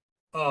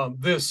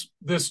this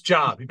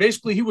job.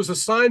 He was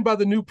assigned by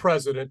the new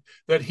president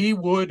that he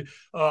would,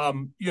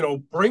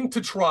 bring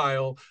to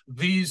trial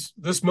this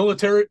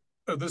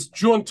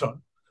junta.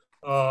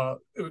 I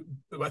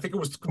think it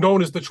was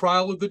known as the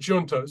trial of the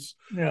juntas.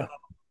 Yeah.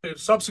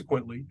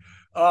 Subsequently,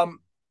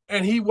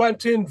 and he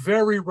went in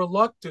very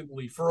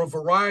reluctantly for a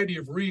variety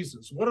of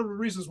reasons. One of the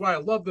reasons why I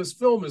love this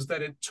film is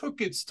that it took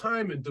its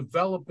time in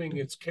developing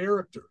its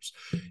characters,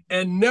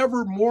 and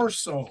never more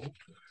so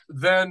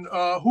than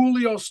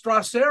Julio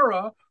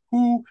Strasera,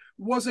 who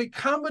was a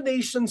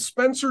combination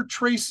Spencer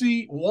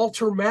Tracy,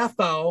 Walter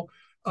Matthau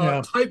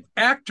type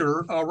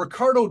actor.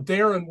 Ricardo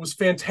Darin was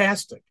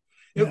fantastic.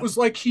 It was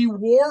like he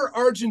wore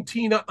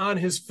Argentina on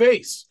his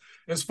face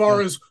as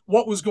far as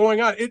what was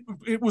going on.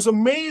 It was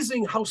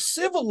amazing how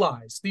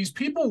civilized these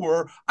people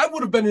were. I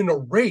would have been in a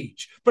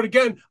rage. But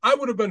again, I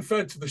would have been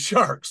fed to the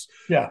sharks.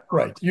 Yeah,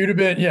 right. You'd have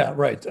been,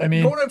 right. I mean,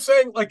 you know what I'm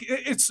saying? Like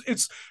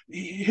it's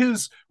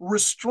his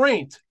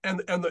restraint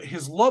and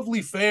his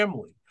lovely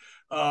family,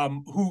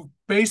 who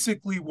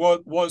basically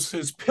was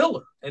his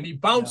pillar, and he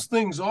bounced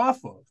things off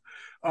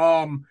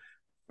of.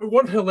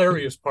 One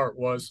hilarious part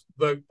was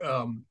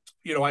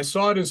I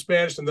saw it in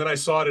Spanish and then I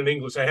saw it in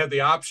English. I had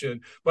the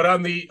option, but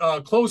on the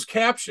closed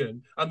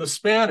caption on the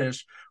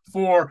Spanish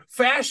for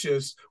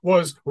fascist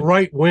was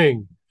right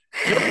wing.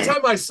 Every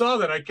time I saw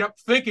that, I kept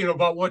thinking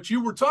about what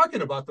you were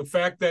talking about, the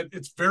fact that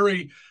it's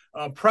very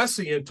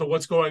prescient to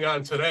what's going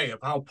on today, of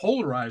how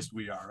polarized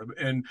we are.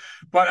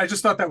 But I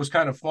just thought that was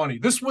kind of funny.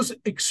 This was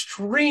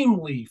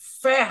extremely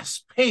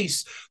fast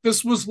paced.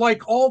 This was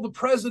like All the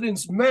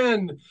President's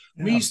Men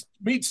meets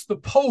The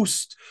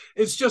Post.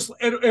 It's just,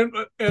 and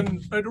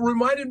it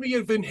reminded me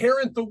of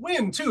Inherent the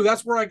Wind too.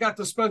 That's where I got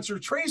the Spencer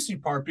Tracy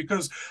part,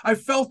 because I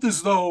felt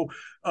as though,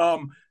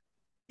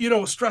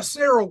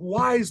 Strasera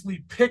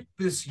wisely picked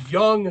this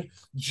young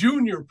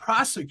junior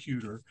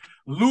prosecutor,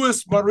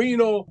 Luis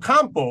Marino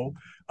Campo,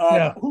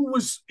 Yeah. who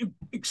was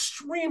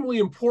extremely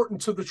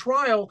important to the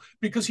trial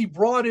because he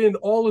brought in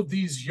all of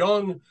these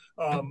young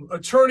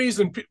attorneys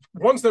and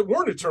ones that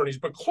weren't attorneys,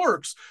 but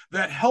clerks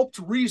that helped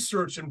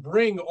research and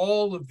bring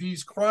all of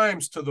these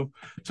crimes to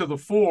the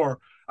fore.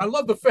 I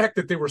love the fact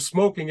that they were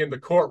smoking in the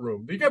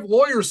courtroom. You have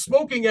lawyers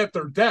smoking at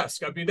their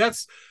desk. I mean,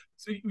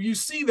 you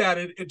see that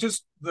it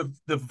just the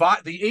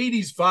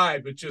 80s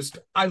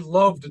vibe. I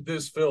loved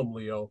this film,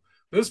 Leo.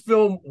 This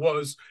film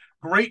was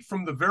great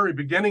from the very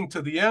beginning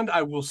to the end.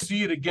 I will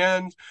see it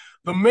again.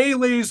 The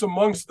melees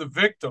amongst the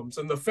victims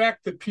and the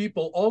fact that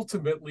people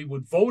ultimately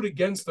would vote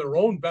against their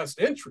own best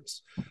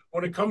interests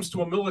when it comes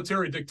to a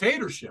military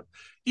dictatorship.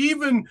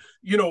 Even,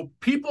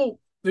 people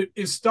that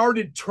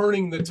started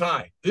turning the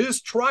tide.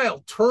 This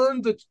trial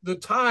turned the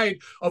tide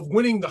of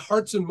winning the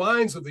hearts and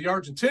minds of the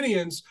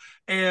Argentinians,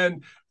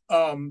 and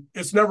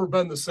it's never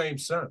been the same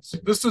since.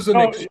 This is an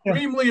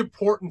extremely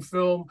important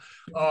film,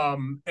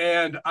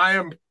 and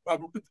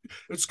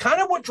it's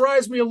kind of what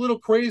drives me a little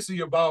crazy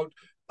about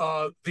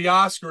the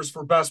Oscars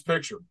for Best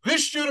Picture.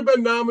 This should have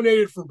been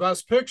nominated for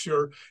Best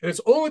Picture, and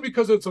it's only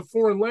because it's a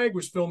foreign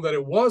language film that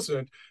it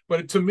wasn't.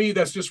 But to me,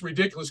 that's just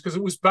ridiculous because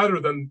it was better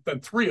than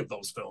 3 of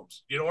those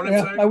films. You know what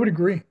I'm saying? I would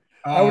agree.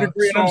 And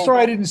I'm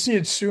sorry I didn't see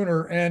it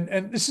sooner.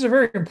 And this is a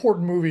very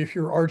important movie if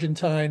you're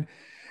Argentine.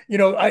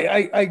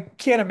 I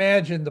can't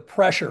imagine the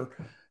pressure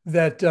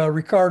that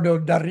Ricardo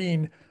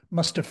Darín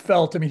must have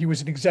felt. I mean, he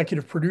was an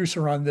executive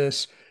producer on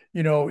this.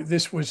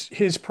 This was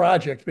his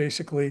project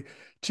basically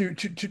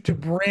to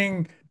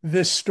bring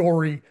this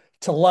story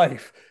to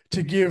life,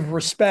 to give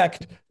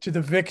respect to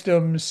the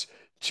victims,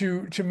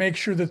 to make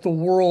sure that the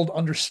world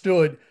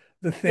understood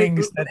the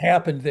things that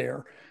happened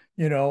there.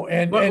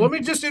 Let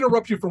me just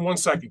interrupt you for 1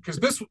 second because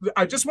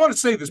I just want to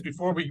say this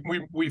before we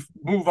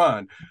move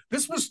on.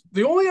 This was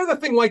the only other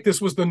thing like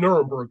this was the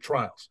Nuremberg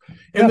trials,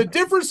 and the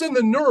difference in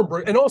the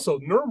Nuremberg and also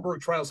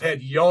Nuremberg trials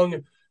had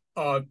young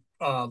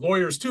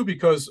lawyers too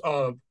because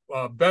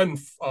Ben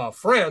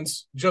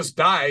France just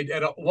died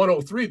at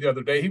 103 the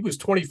other day. He was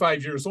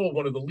 25 years old,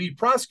 one of the lead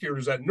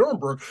prosecutors at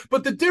Nuremberg.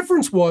 But the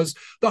difference was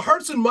the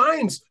hearts and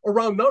minds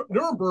around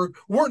Nuremberg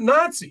weren't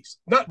Nazis.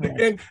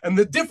 And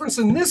the difference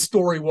in this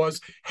story was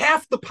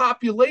half the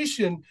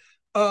population,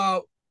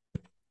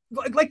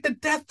 like the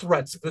death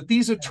threats that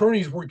these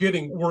attorneys were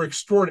getting were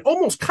extraordinary,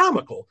 almost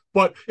comical.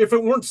 But if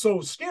it weren't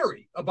so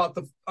scary about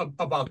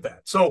that,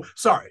 so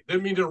sorry,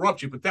 didn't mean to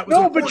interrupt you, but that was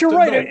no. But you're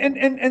right,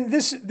 and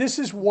this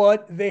is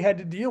what they had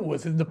to deal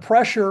with, and the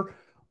pressure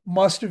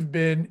must have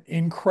been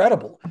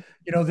incredible.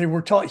 They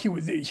were taught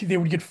they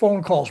would get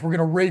phone calls. We're going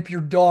to rape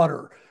your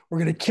daughter. We're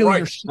going to kill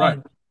your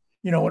son.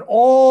 Right. And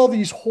all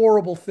these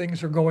horrible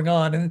things are going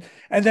on,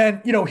 and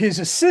then his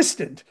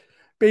assistant,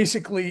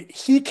 basically,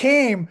 he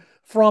came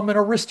from an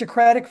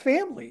aristocratic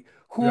family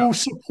who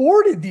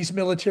supported these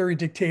military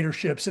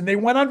dictatorships, and they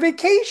went on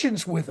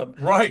vacations with him.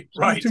 Right.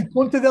 To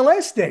Punta del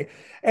Este.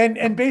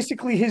 And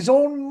basically his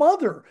own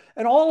mother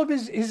and all of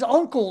his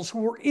uncles who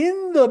were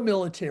in the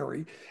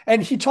military.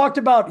 And he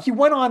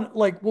went on,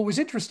 like, what was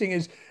interesting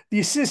is the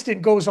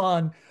assistant goes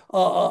on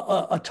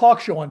a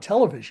talk show on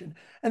television,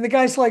 and the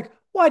guy's like,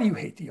 why do you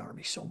hate the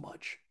army so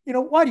much?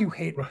 Why do you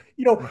hate it?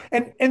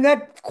 Right. And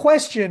that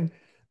question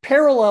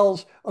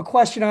parallels a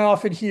question I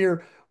often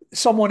hear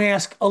someone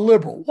ask a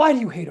liberal, why do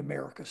you hate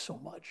America so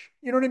much?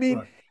 You know what I mean?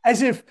 Right.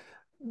 As if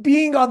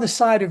being on the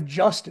side of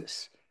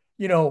justice,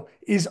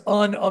 is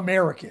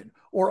un-American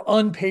or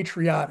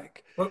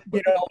unpatriotic. But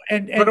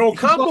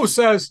Ocampo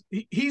says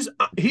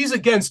he's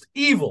against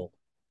evil.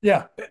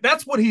 Yeah.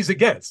 That's what he's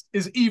against,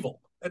 is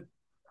evil.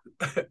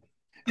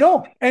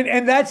 No,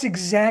 and that's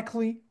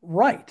exactly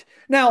right.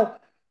 Now,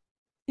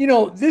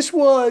 these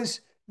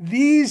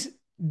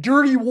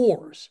dirty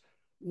wars,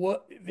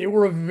 they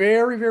were a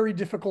very, very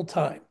difficult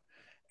time.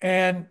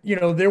 And,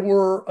 there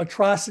were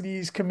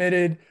atrocities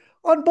committed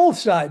on both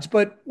sides.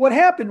 But what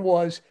happened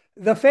was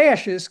the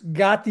fascists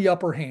got the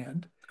upper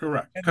hand.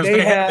 Correct. Because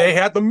they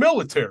had the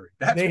military.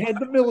 They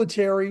had the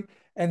military,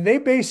 and they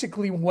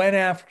basically went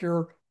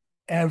after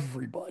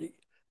everybody.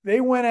 They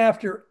went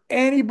after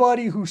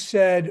anybody who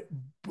said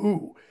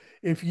boo.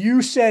 If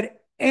you said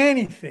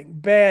anything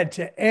bad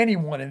to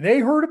anyone and they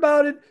heard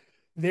about it,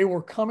 they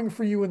were coming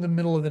for you in the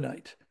middle of the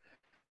night.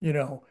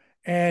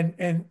 And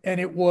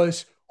it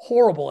was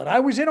horrible. And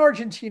I was in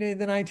Argentina in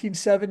the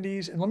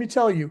 1970s, and let me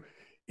tell you,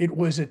 it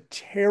was a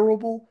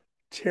terrible,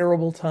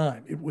 terrible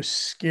time. It was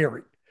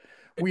scary.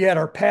 We had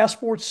our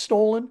passports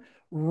stolen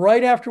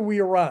right after we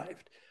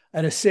arrived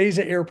at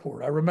Ezeiza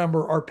Airport. I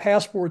remember our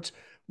passports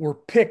were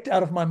picked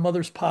out of my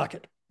mother's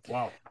pocket.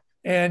 Wow.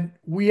 And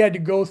we had to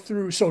go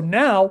through. So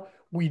now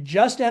we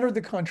just entered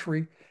the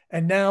country,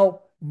 and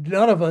now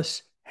none of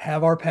us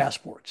have our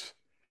passports.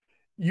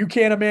 You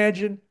can't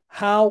imagine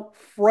how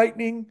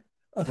frightening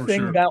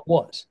that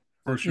was.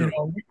 For sure.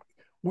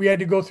 We had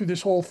to go through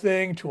this whole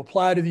thing to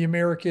apply to the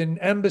American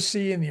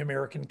embassy and the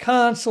American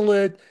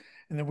consulate.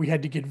 And then we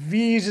had to get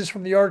visas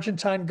from the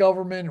Argentine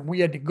government. And we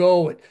had to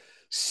go at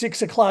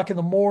 6 o'clock in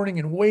the morning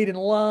and wait in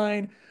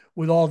line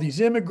with all these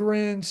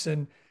immigrants.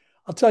 And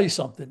I'll tell you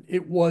something,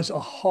 it was a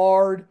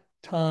hard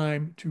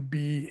time to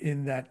be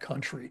in that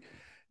country.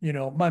 You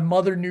know, my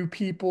mother knew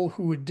people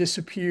who had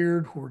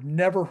disappeared, who were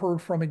never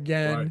heard from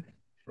again.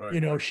 Right.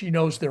 You know, she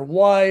knows their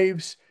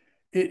wives.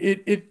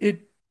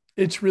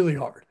 It's really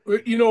hard.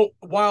 You know,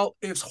 while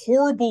as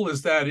horrible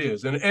as that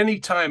is, and any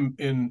time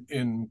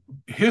in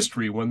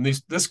history when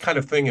this kind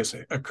of thing has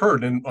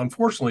occurred, and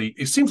unfortunately,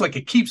 it seems like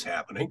it keeps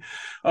happening.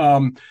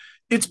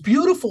 It's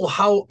beautiful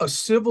how a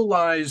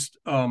civilized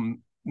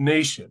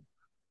nation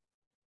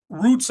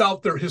roots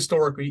out their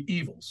historic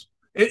evils,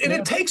 and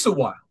it takes a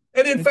while.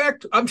 And in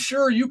fact, I'm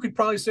sure you could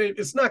probably say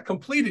it's not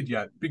completed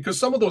yet, because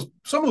some of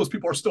those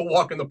people are still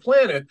walking the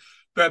planet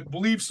that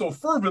believe so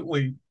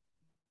fervently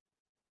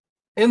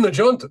in the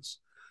juntas.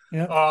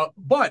 Yeah.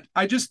 But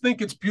I just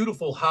think it's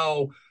beautiful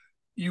how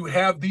you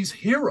have these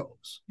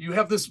heroes. You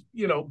have this,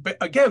 you know,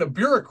 again, a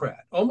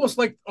bureaucrat, almost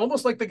like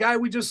the guy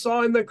we just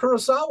saw in the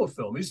Kurosawa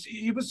film.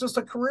 He was just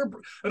a career,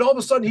 and all of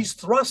a sudden he's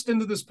thrust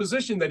into this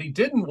position that he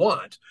didn't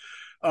want.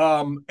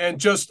 And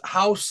just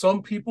how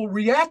some people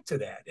react to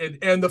that,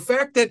 and the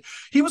fact that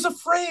he was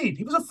afraid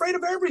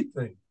of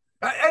everything,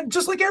 and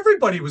just like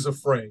everybody was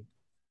afraid.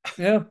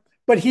 Yeah,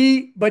 but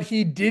he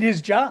did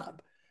his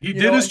job. He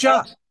did his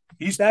job.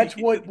 That's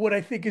what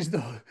I think is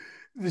the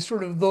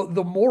sort of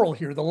the moral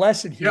here, the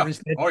lesson here is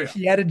that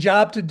he had a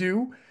job to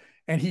do,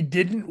 and he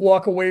didn't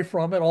walk away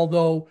from it.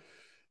 Although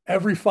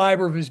every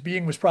fiber of his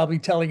being was probably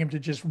telling him to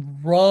just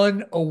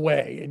run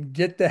away and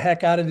get the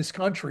heck out of this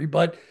country,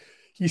 but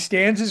he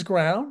stands his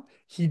ground.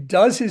 He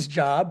does his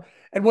job.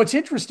 And what's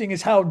interesting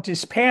is how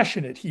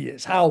dispassionate he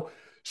is, how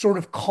sort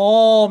of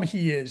calm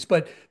he is.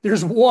 But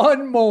there's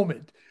one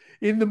moment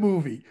in the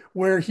movie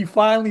where he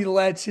finally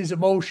lets his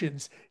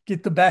emotions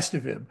get the best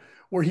of him,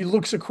 where he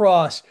looks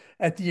across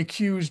at the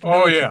accused.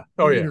 Oh, yeah.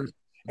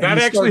 That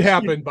actually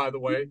happened, by the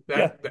way.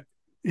 Yeah.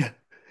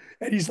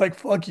 And he's like,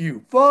 fuck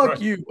you.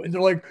 And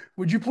they're like,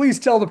 would you please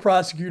tell the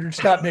prosecutor to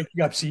stop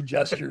making obscene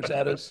gestures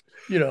at us?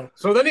 You know.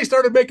 So then he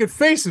started making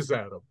faces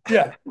at him.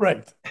 Yeah,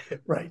 right.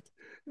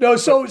 No,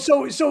 so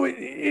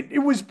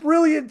it was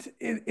brilliant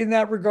in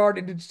that regard.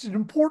 And it's an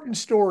important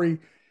story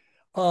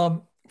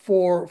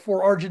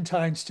for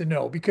Argentines to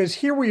know, because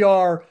here we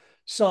are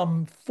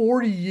some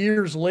 40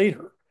 years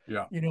later.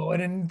 Yeah. You know,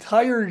 an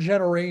entire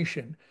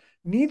generation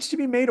needs to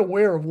be made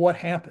aware of what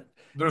happened.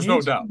 There's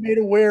no doubt. Made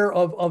aware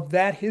of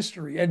that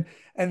history, and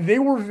they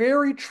were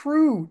very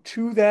true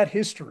to that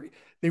history.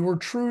 They were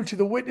true to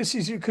the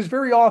witnesses, because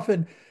very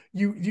often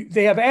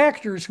they have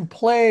actors who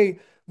play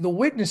the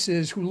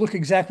witnesses who look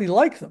exactly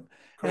like them.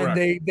 Correct.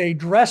 And they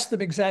dress them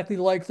exactly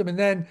like them, and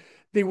then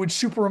they would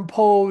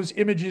superimpose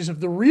images of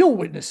the real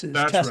witnesses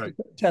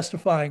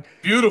testifying.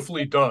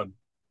 Beautifully done.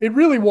 It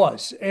really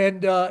was,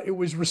 and it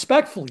was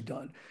respectfully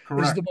done.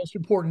 Correct. Is the most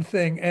important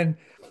thing. And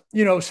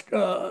you know,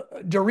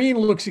 Doreen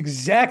looks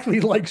exactly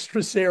like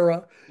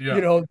Stracera. Yeah.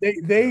 You know,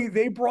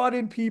 they brought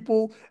in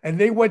people, and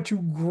they went to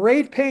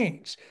great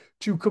pains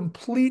to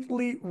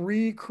completely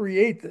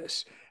recreate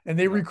this. And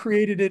they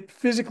recreated it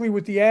physically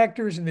with the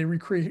actors, and they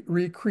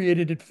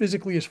recreated it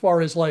physically as far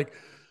as like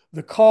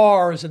the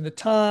cars and the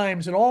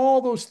times and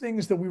all those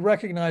things that we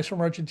recognize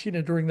from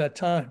Argentina during that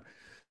time.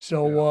 This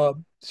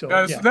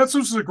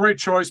was a great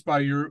choice by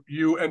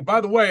you. And by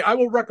the way, I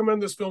will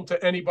recommend this film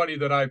to anybody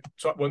that I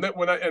saw and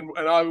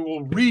I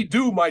will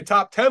redo my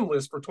top 10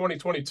 list for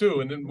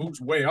 2022, and it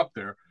moves way up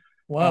there.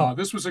 Wow.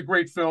 This was a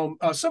great film.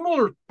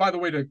 Similar, by the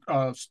way, to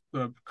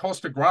the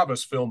Costa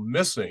Gravas film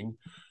Missing,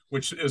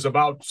 which is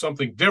about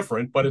something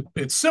different, but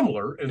it's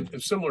similar, and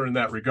it's similar in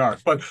that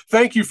regard. But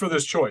thank you for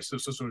this choice.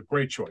 This is a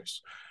great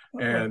choice.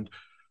 Okay. And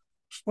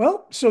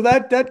well, so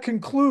that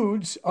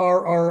concludes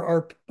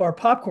our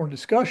popcorn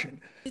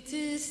discussion. It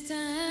is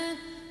time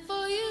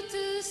for you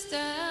to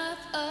stop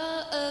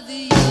all of the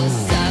use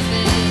of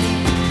it.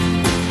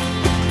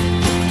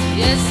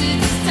 Yes,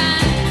 it's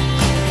time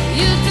for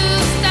you to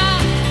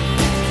stop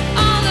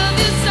all of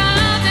use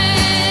of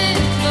it.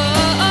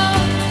 Oh,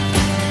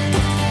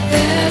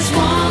 there's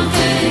one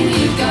thing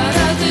you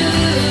gotta do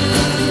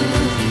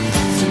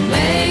to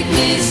make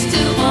me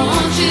still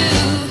want you.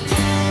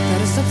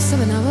 Gotta stop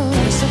selling our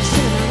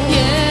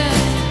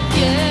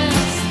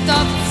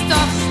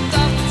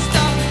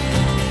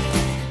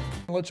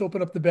Let's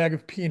open up the bag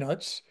of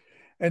peanuts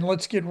and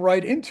let's get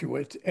right into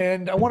it.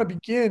 And I want to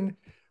begin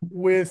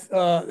with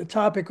the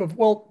topic of,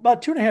 well,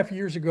 about 2.5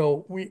 years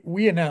ago, we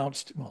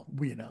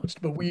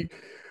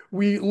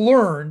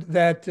learned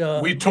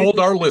that we told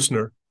our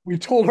listener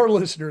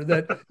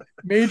that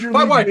Major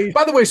League.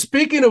 By the way,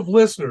 speaking of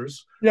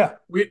listeners, yeah,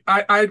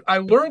 I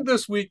learned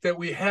this week that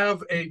we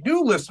have a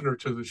new listener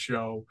to the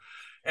show,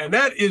 and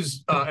that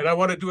is, and I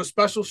want to do a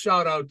special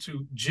shout out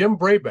to Jim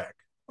Brayback.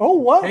 Oh,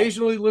 wow.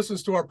 Occasionally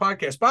listens to our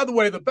podcast. By the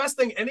way, the best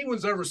thing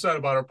anyone's ever said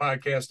about our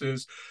podcast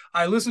is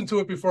I listen to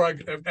it before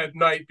at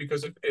night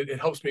because it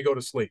helps me go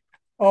to sleep.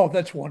 Oh,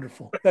 that's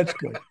wonderful. That's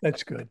good.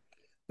 That's good.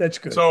 That's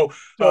good. So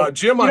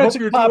Jim, I hope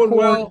you're doing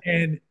well.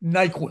 And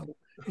NyQuil,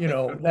 you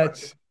know,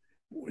 that's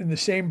in the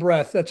same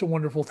breath. That's a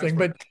wonderful thing.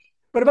 But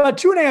about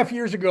 2.5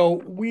 years ago,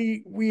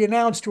 we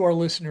announced to our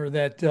listener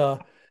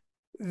that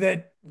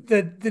that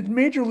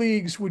Major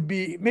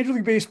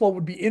League Baseball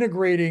would be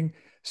integrating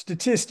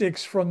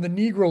statistics from the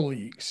Negro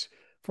Leagues,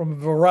 from a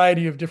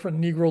variety of different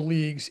Negro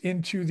leagues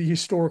into the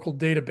historical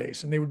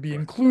database, and they would be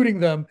including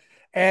them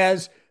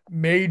as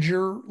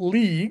major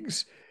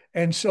leagues.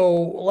 And so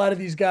a lot of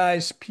these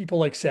guys, people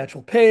like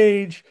Satchel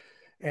Paige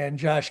and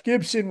Josh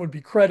Gibson, would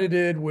be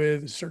credited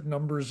with certain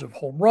numbers of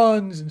home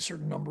runs and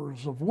certain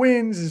numbers of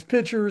wins as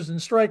pitchers and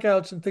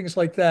strikeouts and things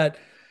like that.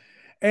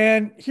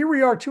 And here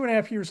we are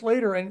 2.5 years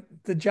later, and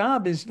the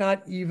job is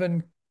not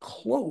even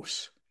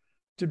close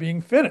to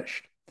being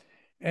finished.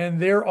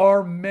 And there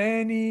are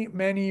many,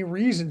 many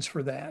reasons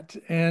for that.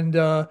 And,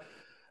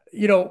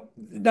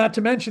 not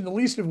to mention not the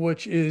least of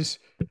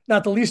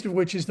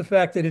which is the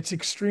fact that it's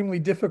extremely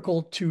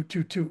difficult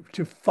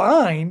to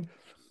find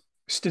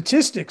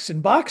statistics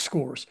and box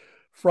scores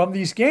from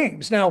these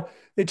games. Now,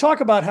 they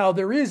talk about how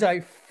there is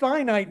a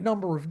finite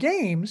number of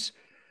games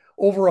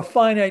over a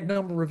finite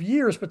number of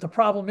years, but the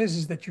problem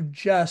is that you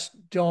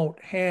just don't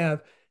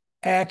have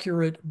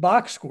accurate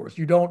box scores.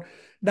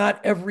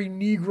 Not every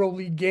Negro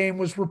League game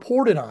was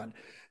reported on.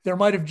 There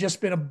might have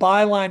just been a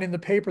byline in the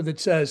paper that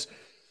says,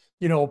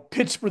 the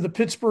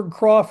Pittsburgh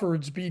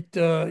Crawfords beat,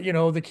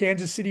 the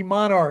Kansas City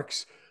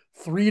Monarchs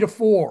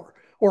 3-4 or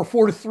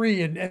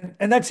 4-3.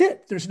 And that's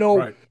it. There's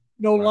no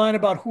line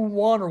about who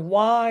won or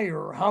why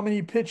or how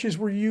many pitches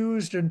were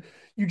used. And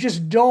you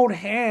just don't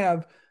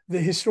have the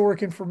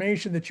historic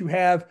information that you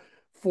have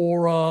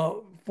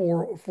for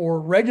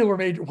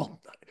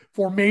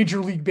Major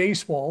League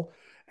Baseball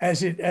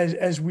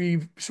as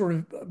we've sort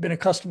of been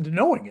accustomed to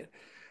knowing it.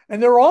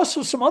 And there are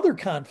also some other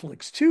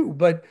conflicts too,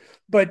 but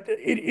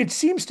it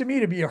seems to me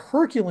to be a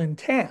Herculean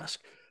task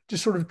to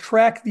sort of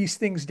track these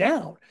things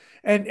down.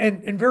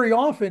 And very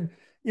often,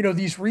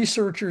 these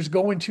researchers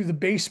go into the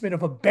basement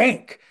of a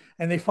bank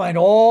and they find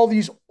all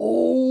these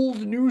old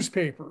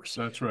newspapers.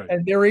 That's right.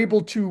 And they're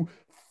able to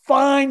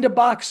find a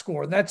box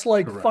score. And that's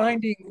like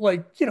finding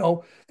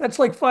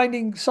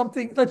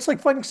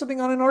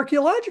something on an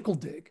archaeological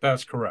dig.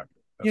 That's correct.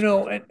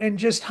 Correct. And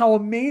just how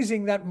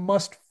amazing that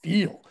must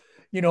feel,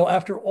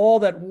 after all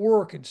that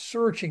work and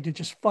searching to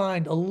just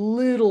find a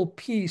little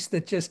piece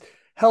that just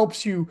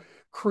helps you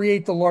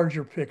create the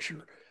larger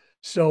picture.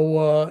 So,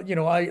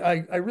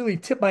 I really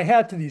tip my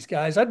hat to these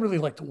guys. I'd really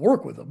like to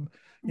work with them.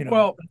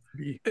 Well,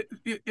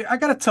 I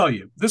got to tell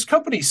you, this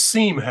company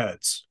Seam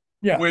Heads,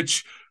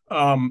 which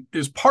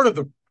is part of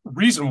the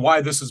reason why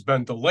this has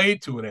been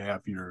delayed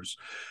 2.5 years.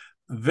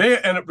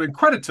 And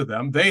credit to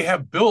them, they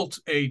have built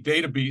a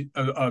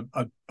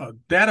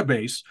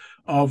database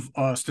of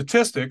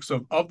statistics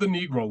of the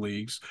Negro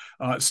Leagues.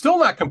 Still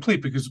not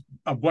complete because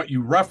of what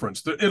you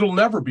referenced. It'll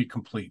never be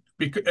complete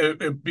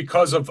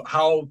because of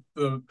how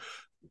the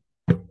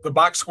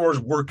box scores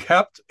were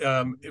kept,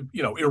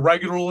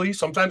 irregularly.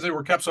 Sometimes they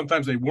were kept,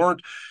 sometimes they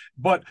weren't.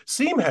 But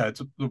Seam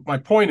Heads, my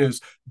point is,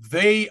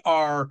 they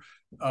are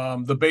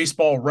the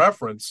baseball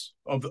reference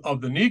of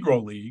the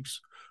Negro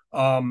Leagues,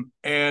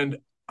 and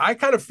I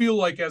kind of feel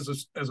like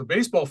as a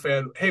baseball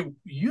fan, hey,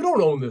 you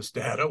don't own this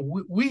data.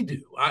 We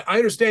do. I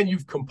understand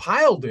you've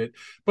compiled it,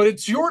 but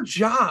it's your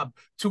job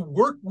to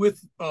work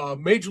with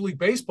Major League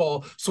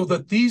Baseball so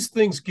that these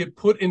things get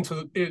put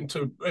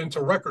into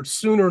records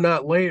sooner,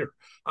 not later.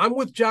 I'm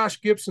with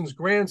Josh Gibson's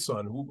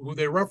grandson, who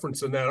they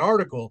reference in that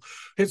article.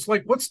 It's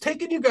like, what's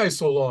taking you guys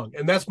so long?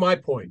 And that's my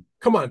point.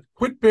 Come on,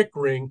 quit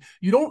bickering.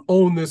 You don't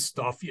own this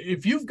stuff.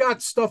 If you've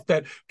got stuff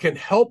that can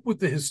help with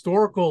the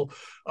historical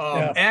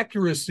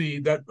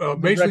accuracy that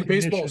Major League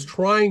Baseball is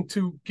trying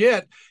to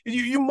get,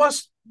 you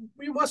must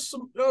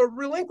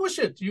relinquish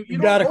it. You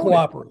got to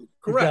cooperate.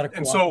 Correct.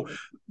 And so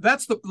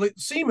that's the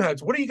Seam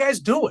Heads. What are you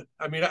guys doing?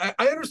 I mean, I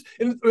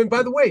understand. And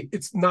by the way,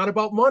 it's not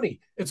about money.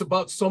 It's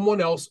about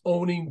someone else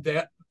owning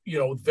that,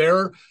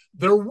 their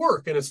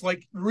work. And it's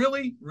like,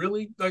 really,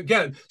 really,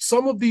 again,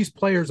 some of these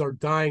players are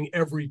dying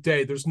every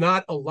day. There's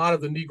not a lot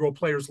of the Negro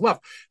players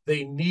left.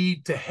 They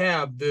need to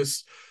have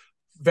this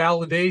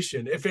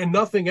validation, if in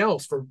nothing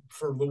else, for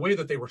the way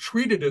that they were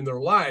treated in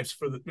their lives.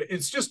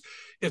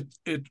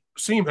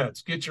 Seam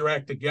Heads, get your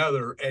act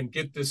together and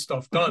get this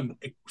stuff done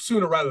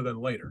sooner rather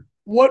than later.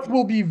 What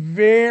will be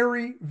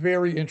very,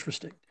 very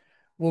interesting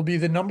will be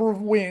the number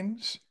of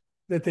wins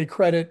that they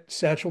credit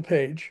Satchel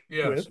Paige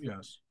with,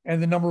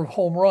 and the number of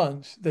home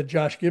runs that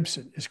Josh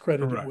Gibson is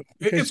credited with.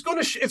 It's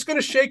going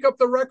to shake up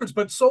the records,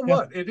 but so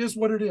what? It is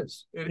what it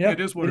is.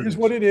 It is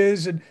what it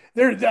is. And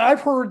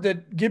I've heard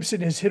that Gibson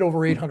has hit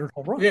over 800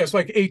 home runs. Yeah, it's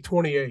like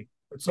 828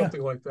 or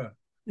something like that.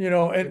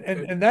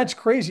 And that's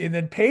crazy. And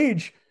then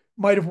Paige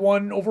might have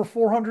won over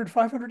 400,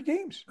 500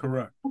 games.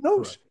 Correct. Who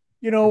knows?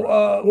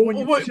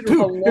 Correct.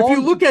 If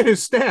you look at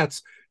his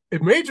stats,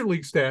 in Major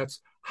League stats,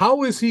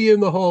 how is he in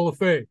the Hall of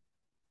Fame?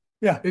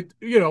 Yeah.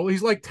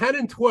 He's like 10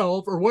 and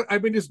 12 or what? I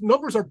mean, his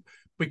numbers are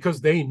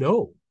because they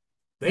know.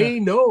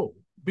 They know.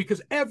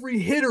 Because every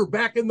hitter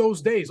back in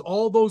those days,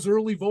 all those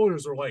early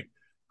voters are like,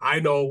 I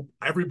know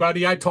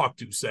everybody I talked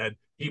to said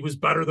he was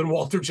better than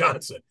Walter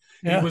Johnson.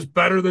 He was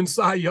better than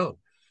Cy Young.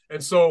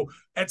 And so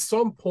at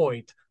some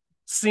point,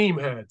 seam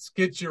heads,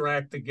 get your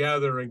act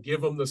together and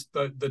give them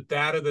the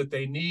data that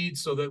they need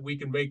so that we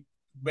can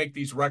make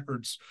these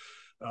records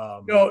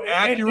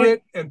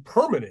accurate and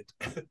permanent.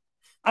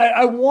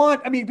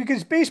 I mean,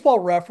 because Baseball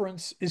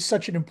Reference is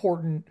such an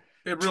important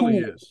it really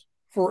tool is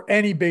for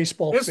any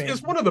baseball fan.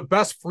 It's one of the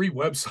best free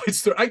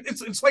websites there.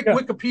 It's like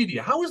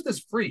Wikipedia. How is this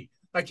free?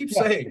 I keep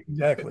saying.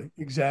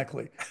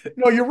 Exactly.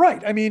 No, you're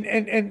right. I mean,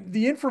 and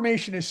the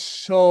information is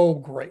so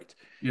great.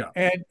 Yeah.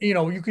 And,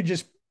 you could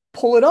just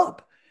pull it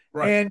up.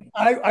 Right. And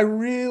I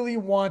really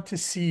want to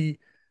see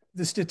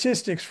the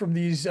statistics from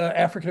these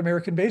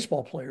African-American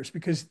baseball players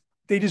because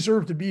they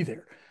deserve to be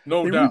there.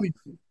 No they doubt. Really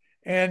do.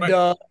 And,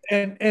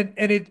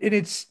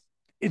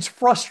 it's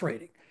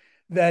frustrating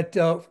that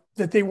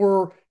they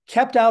were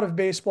kept out of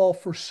baseball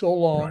for so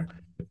long.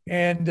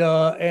 Right. And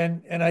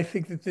I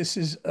think that this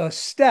is a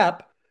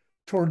step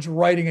towards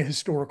righting a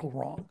historical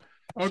wrong.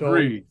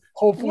 Agreed. So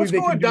hopefully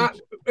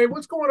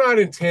what's going on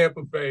in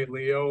Tampa Bay,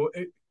 Leo?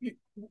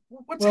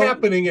 What's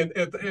happening?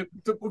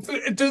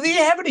 Do they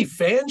have any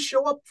fans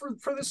show up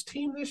for this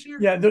team this year?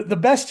 Yeah, the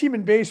best team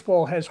in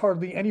baseball has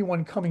hardly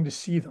anyone coming to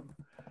see them,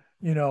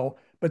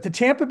 But the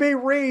Tampa Bay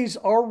Rays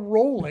are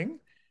rolling.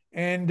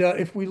 And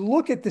if we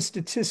look at the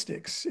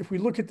statistics, if we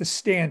look at the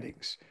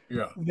standings,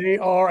 they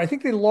are, I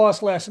think they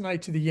lost last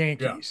night to the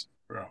Yankees.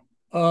 Yeah.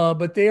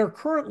 But they are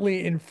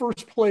currently in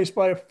first place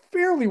by a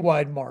fairly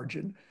wide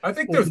margin. I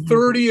think they're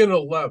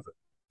 30-11,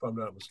 if I'm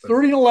not mistaken.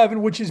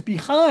 30-11, which is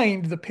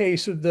behind the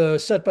pace of the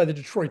set by the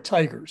Detroit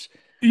Tigers.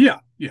 Yeah.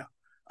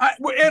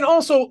 And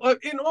also,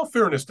 in all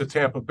fairness to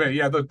Tampa Bay,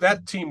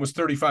 that team was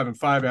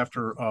 35-5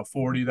 after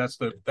 40. That's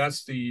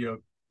the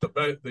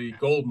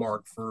gold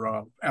mark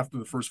for after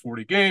the first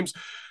 40 games,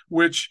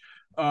 which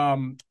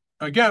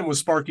again was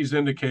Sparky's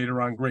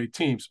indicator on great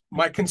teams.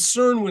 My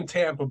concern with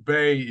Tampa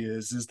Bay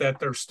is that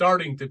they're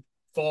starting to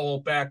fall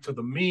back to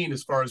the mean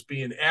as far as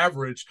being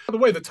average. By the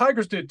way, the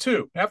Tigers did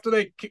too. After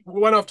they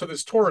went off to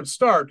this torrid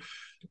start,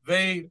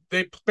 they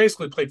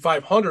basically played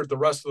 500 the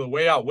rest of the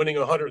way out, winning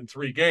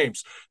 103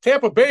 games.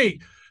 Tampa Bay,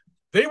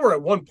 they were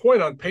at one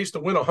point on pace to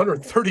win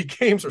 130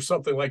 games or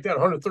something like that,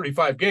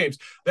 135 games.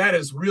 That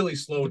has really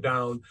slowed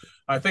down.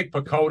 I think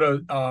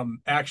Pacoda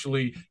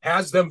actually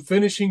has them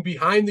finishing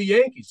behind the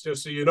Yankees,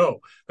 just so you know,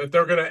 that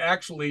they're going to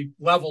actually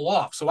level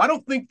off. So I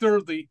don't think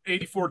they're the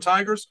 84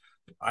 Tigers.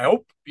 I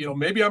hope,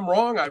 maybe I'm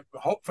wrong. I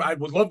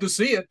would love to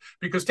see it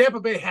because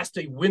Tampa Bay has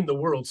to win the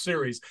World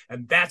Series.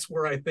 And that's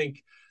where I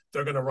think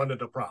they're going to run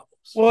into problems.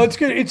 Well, it's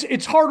good.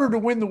 It's harder to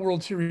win the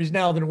World Series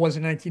now than it was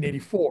in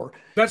 1984.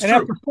 That's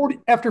true.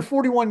 After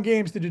 41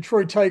 games, the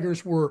Detroit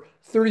Tigers were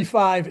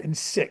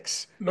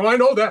 35-6. No, I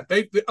know that.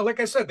 They like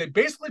I said, they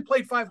basically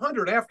played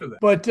 500 after that.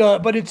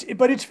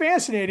 But it's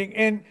fascinating.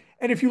 And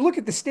if you look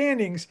at the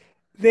standings,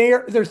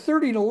 they're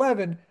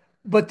 30-11,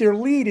 but their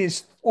lead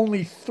is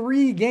only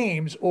 3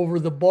 games over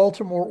the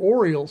Baltimore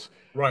Orioles,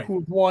 right,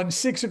 who have won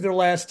 6 of their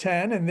last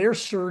 10, and they're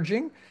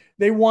surging.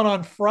 They won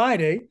on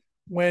Friday.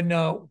 When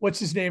what's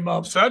his name?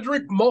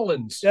 Cedric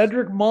Mullins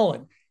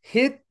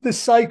hit for the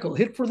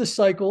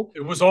cycle.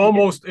 It was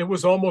almost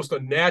a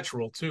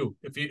natural too.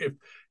 If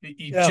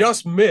he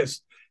just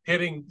missed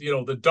hitting,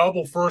 the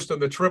double first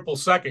and the triple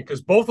second,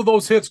 because both of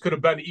those hits could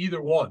have been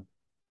either one.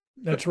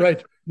 That's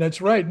right.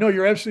 No,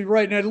 you're absolutely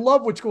right. And I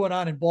love what's going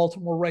on in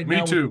Baltimore right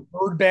now. Me too.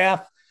 Bird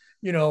bath.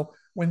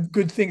 When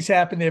good things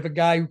happen, they have a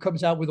guy who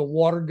comes out with a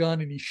water gun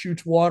and he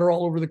shoots water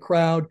all over the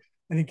crowd.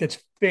 I think that's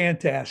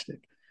fantastic.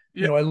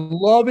 Yeah. I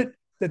love it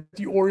that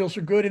the Orioles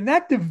are good. And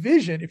that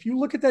division, if you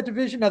look at that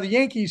division, now the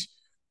Yankees,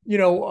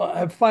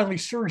 have finally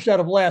surged out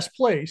of last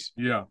place.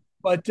 Yeah.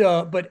 But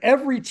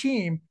every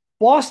team,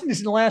 Boston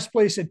is in last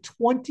place at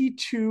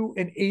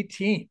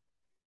 22-18.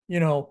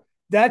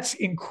 That's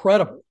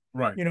incredible.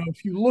 Right.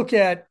 If you look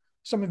at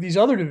some of these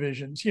other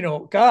divisions,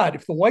 God,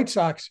 if the White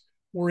Sox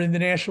were in the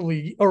National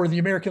League or the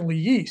American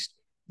League East,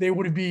 they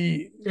would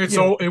be.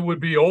 It would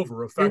be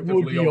over effectively. It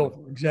would be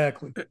over.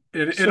 Exactly.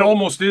 It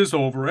almost is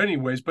over,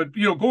 anyways. But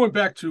going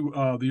back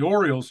to the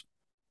Orioles,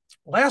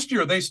 last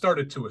year they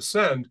started to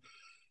ascend.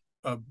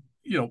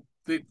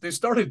 They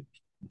started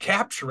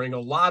capturing a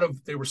lot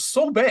of. They were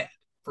so bad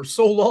for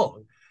so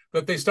long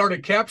that they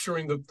started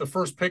capturing the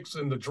first picks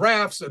in the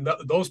drafts, and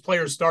those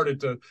players started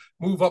to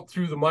move up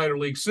through the minor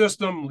league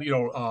system.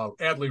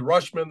 Adley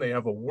Rutschman, they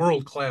have a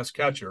world-class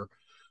catcher.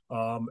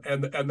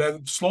 And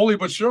then slowly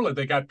but surely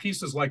they got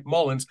pieces like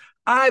Mullins.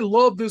 I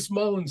love this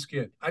Mullins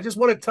kid. I just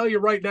want to tell you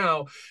right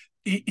now,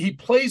 he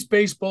plays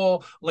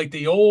baseball like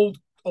the old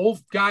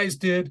guys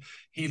did.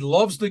 He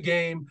loves the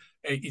game.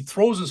 He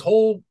throws his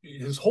whole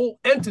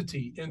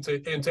entity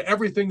into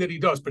everything that he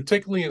does,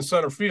 particularly in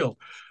center field.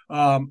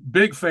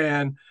 Big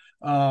fan.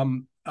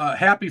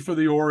 Happy for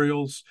the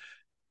Orioles.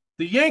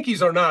 The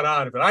Yankees are not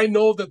out of it. I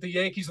know that the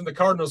Yankees and the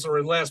Cardinals are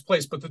in last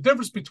place, but the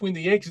difference between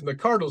the Yankees and the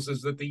Cardinals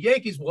is that the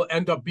Yankees will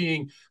end up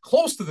being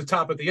close to the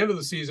top at the end of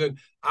the season.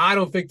 I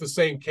don't think the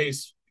same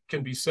case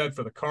can be said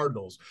for the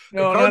Cardinals.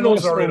 No, the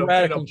Cardinals are in a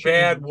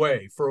bad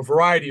way for a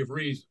variety of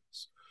reasons.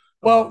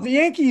 Well, the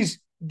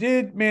Yankees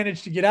did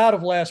manage to get out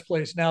of last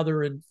place. Now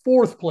they're in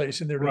 4th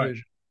place in their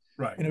division.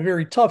 Right. in a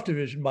very tough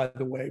division, by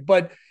the way.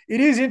 But it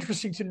is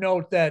interesting to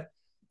note that,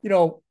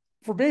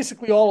 for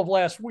basically all of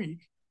last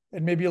week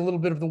and maybe a little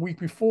bit of the week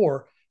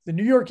before, the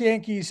New York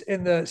Yankees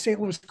and the St.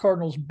 Louis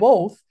Cardinals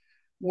both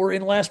were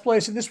in last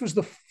place. And this was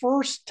the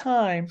first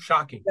time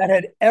shocking that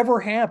had ever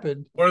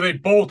happened where they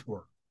both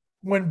were,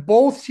 when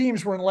both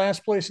teams were in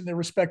last place in their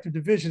respective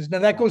divisions. Now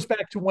that goes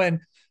back to when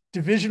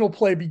divisional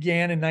play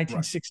began in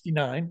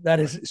 1969. Right. That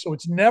is, so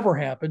it's never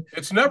happened.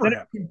 It's never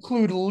happened.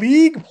 Include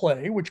league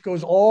play, which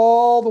goes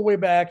all the way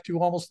back to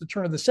almost the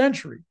turn of the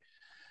century.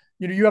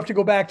 You have to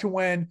go back to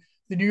when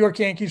the New York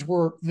Yankees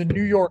were the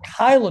New York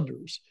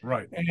Highlanders,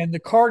 right, and the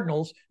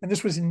Cardinals. And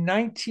this was in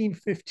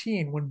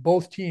 1915 when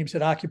both teams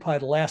had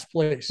occupied last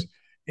place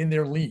in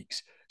their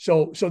leagues.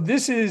 So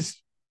this is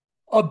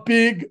a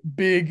big,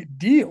 big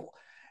deal.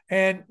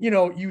 And,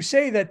 you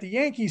say that the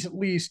Yankees at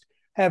least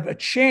have a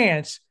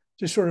chance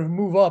to sort of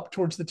move up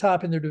towards the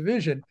top in their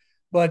division,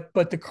 but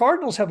the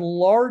Cardinals have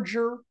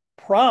larger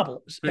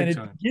problems, and it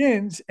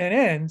begins and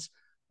ends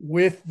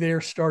with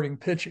their starting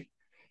pitching.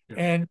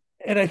 Yeah.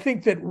 And I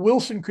think that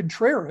Wilson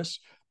Contreras,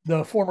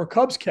 the former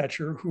Cubs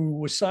catcher who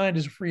was signed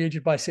as a free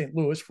agent by St.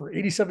 Louis for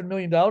 $87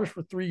 million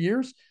for 3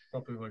 years,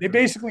 they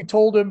basically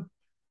told him,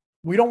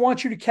 we don't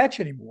want you to catch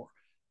anymore.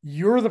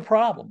 You're the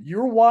problem.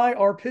 You're why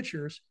our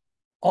pitchers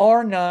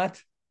are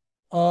not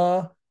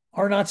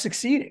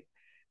succeeding.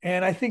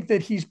 And I think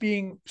that he's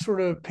being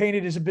sort of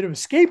painted as a bit of a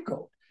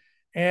scapegoat.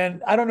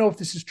 And I don't know if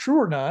this is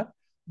true or not,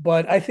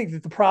 but I think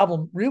that the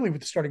problem really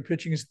with the starting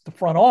pitching is that the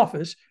front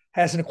office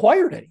hasn't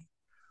acquired any.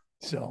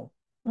 So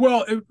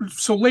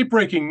late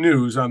breaking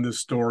news on this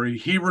story.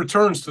 He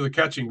returns to the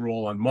catching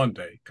role on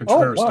Monday.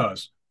 Contreras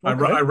does.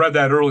 Okay. I read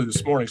that early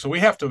this morning. So we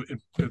have to,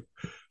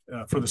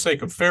 for the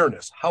sake of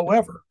fairness.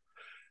 However,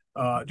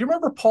 do you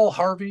remember Paul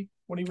Harvey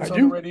when he was on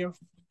the radio?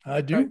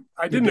 I do.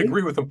 I didn't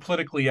agree with him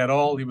politically at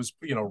all. He was,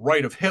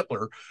 right of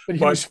Hitler. But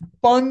he was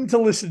fun to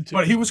listen to.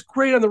 But he was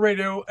great on the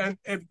radio. And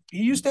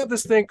he used to have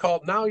this thing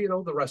called Now You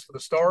Know the Rest of the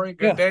Story,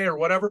 Good Day or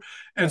whatever.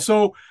 And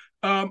so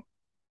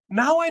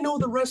now I know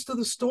the rest of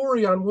the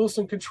story on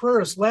Wilson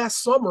Contreras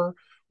last summer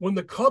when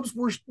the Cubs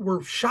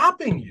were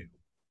shopping you.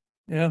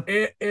 Yeah.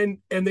 And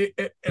they,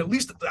 at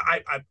least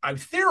I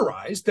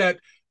theorized that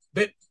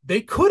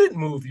they couldn't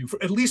move you,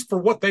 at least for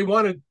what they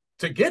wanted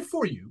to get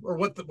for you, or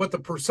what the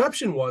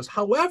perception was.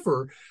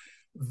 However,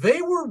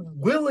 they were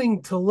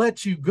willing to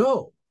let you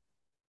go.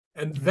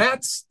 And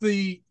that's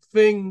the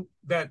thing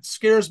that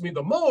scares me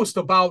the most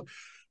about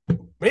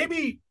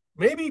maybe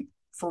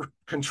for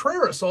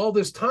Contreras, all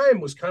this time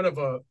was kind of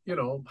a,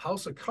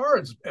 house of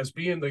cards as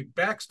being the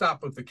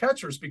backstop of the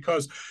catchers,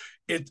 because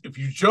if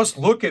you just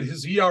look at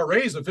his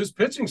ERAs of his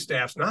pitching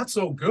staff's not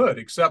so good,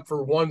 except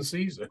for one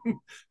season.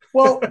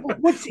 Well,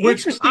 what's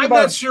interesting I'm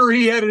not sure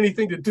he had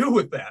anything to do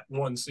with that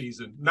one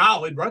season,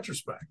 now in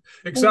retrospect.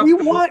 Except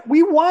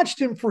we watched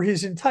him for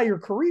his entire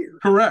career.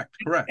 Correct.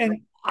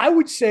 And I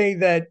would say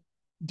that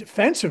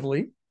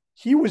defensively,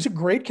 he was a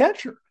great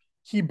catcher.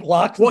 He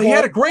blocked the ball. He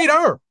had a great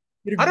arm.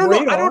 I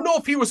don't know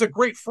if he was a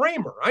great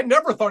framer. I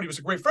never thought he was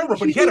a great framer,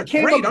 but he had a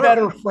great arm.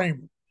 Better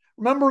framer.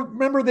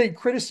 Remember they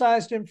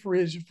criticized him for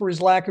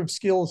his lack of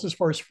skills as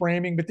far as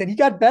framing, but then he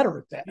got better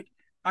at that,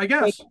 I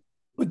guess.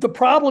 But the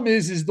problem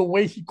is the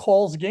way he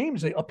calls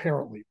games,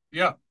 apparently.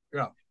 Yeah.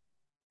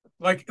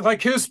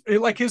 Like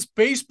his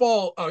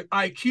baseball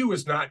IQ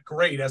is not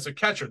great as a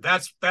catcher.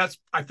 That's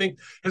I think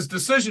his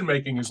decision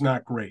making is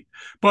not great.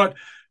 But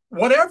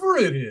whatever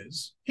it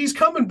is, he's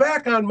coming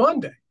back on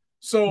Monday.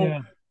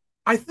 So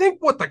I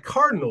think what the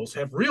Cardinals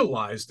have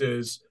realized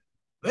is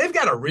they've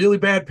got a really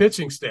bad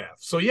pitching staff.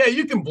 So,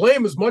 you can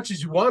blame as much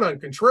as you want on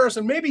Contreras,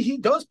 and maybe he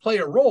does play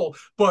a role.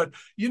 But,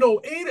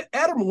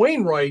 Adam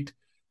Wainwright,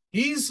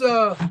 he's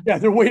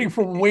they're waiting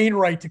for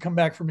Wainwright to come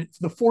back from it.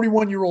 The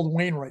 41-year-old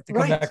Wainwright to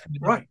come back from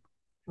it.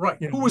 Right.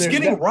 Who was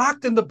getting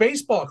rocked in the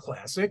baseball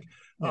classic.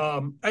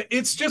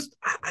 It's just,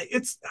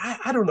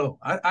 I don't know.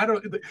 I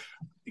don't,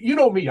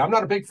 me, I'm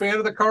not a big fan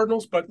of the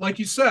Cardinals, but like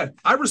you said,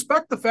 I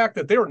respect the fact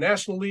that they were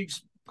National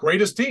League's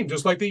greatest team,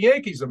 just like the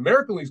Yankees,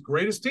 American League's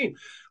greatest team.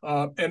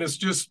 And it's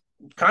just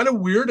kind of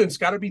weird, and it's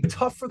got to be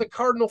tough for the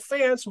Cardinal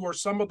fans, who are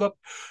some of the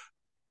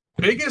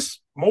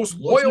biggest, most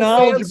loyal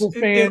fans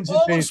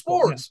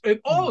in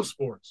all of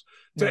sports,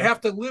 to have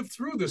to live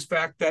through this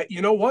fact that,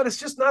 it's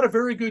just not a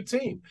very good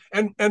team.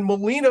 And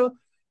Molina,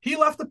 he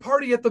left the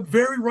party at the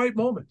very right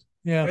moment,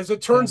 as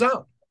it turns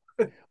out.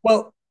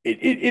 Well,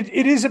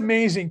 it is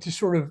amazing to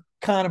sort of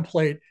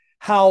contemplate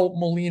how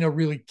Molina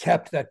really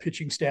kept that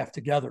pitching staff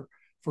together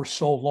for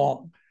so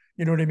long.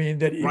 You know what I mean?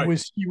 That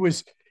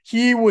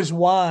he was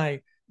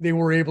why they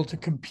were able to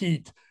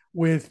compete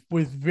with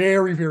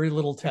very, very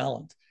little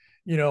talent.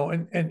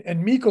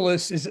 And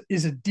Mikolas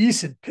is a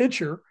decent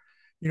pitcher,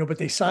 but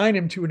they signed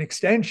him to an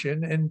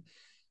extension, and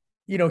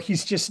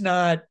he's just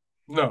not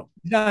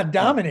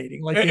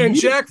dominating. And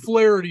Jack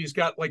Flaherty's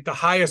got like the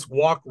highest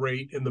walk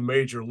rate in the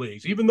major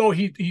leagues, even though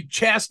he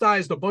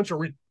chastised a bunch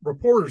of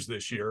reporters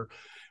this year.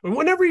 And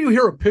whenever you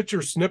hear a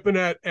pitcher snipping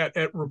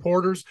at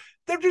reporters,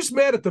 they're just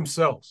mad at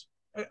themselves.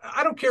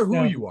 I don't care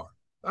who you are.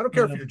 I don't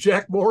care if you're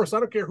Jack Morris. I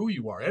don't care who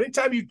you are.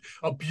 Anytime you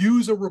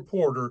abuse a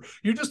reporter,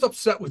 you're just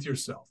upset with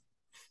yourself.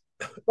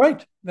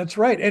 Right. That's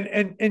right.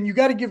 And you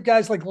got to give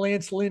guys like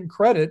Lance Lynn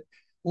credit.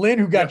 Lynn,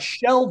 who got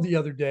shelled the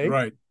other day,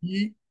 right?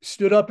 He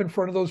stood up in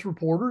front of those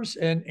reporters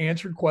and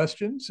answered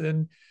questions,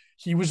 and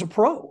he was a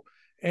pro.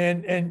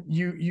 And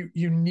you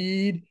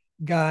need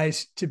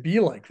guys to be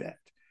like that.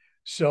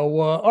 So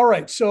all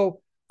right.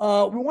 So we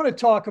want to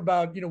talk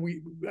about,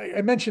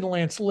 I mentioned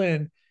Lance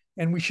Lynn,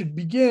 and we should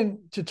begin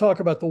to talk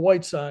about the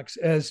White Sox,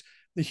 as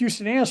the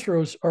Houston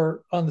Astros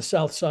are on the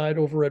south side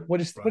over at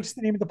what's the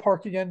name of the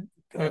park again?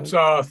 It's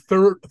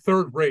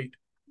third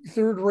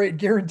rate,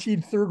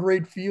 guaranteed third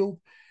rate field.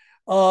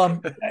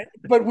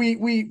 But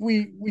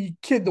we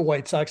kid the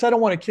White Sox. I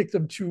don't want to kick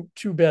them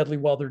too badly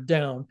while they're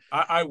down.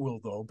 I will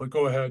though, but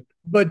go ahead.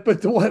 But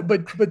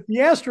the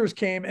Astros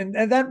came,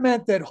 and that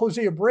meant that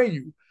Jose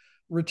Abreu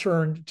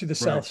returned to the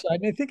south side.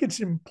 And I think it's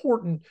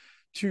important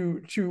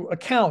to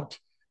account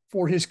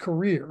for his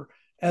career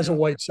as a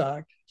White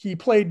Sox. He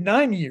played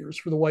 9 years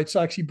for the White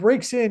Sox. He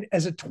breaks in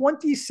as a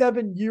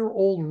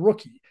 27-year-old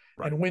rookie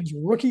and wins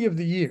Rookie of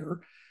the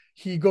Year.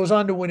 He goes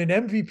on to win an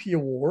MVP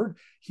award.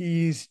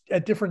 He's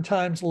at different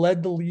times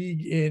led the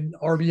league in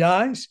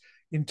RBIs,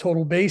 in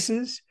total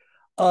bases.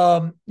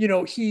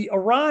 He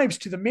arrives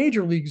to the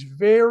major leagues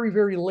very,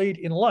 very late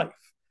in life.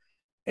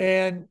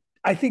 And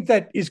I think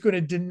that is going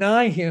to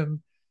deny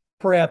him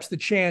perhaps the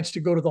chance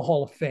to go to the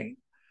Hall of Fame.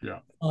 Yeah.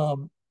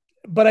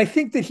 But I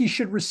think that he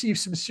should receive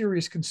some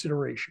serious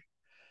consideration.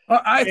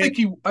 I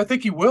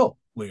think he will,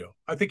 Leo.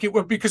 I think it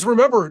will, because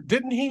remember,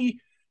 didn't he?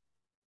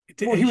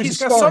 He's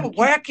got some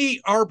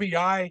wacky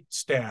RBI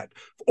stat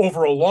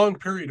over a long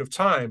period of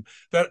time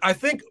that I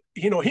think,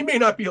 he may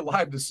not be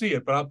alive to see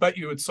it, but I'll bet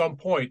you at some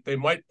point they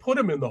might put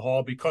him in the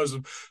Hall because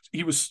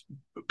he was.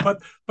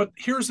 But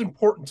here's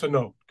important to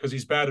note, because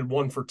he's batted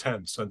 1 for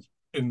 10 since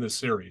in this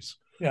series.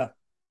 Yeah,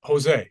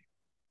 Jose,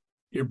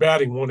 you're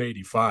batting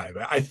 185.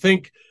 I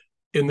think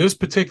in this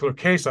particular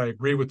case, I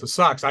agree with the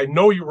Sox. I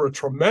know you were a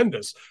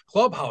tremendous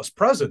clubhouse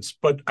presence,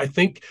 but I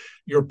think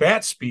your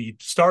bat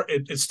speed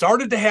it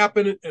started to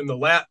happen in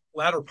the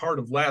latter part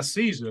of last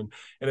season,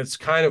 and it's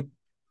kind of,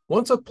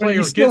 once a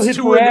player gets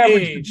to an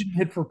age,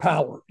 hit for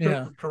power.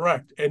 Yeah,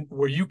 correct, and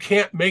where you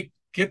can't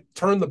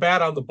turn the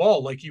bat on the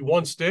ball like you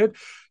once did,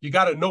 you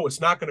got to know it's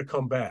not going to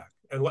come back.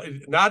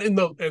 And not in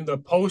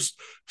the post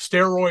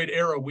steroid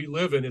era we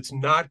live in, it's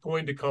not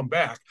going to come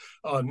back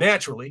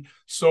naturally.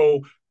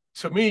 So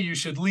to me, you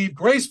should leave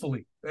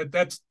gracefully.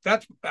 That's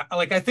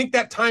like, I think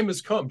that time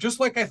has come. Just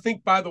like I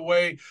think, by the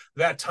way,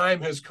 that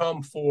time has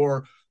come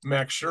for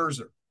Max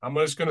Scherzer. I'm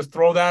just going to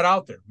throw that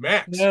out there.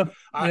 Max,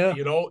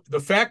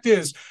 the fact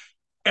is,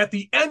 at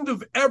the end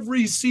of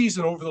every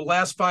season over the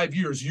last 5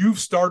 years, you've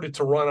started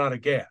to run out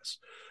of gas.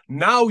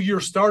 Now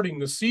you're starting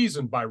the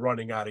season by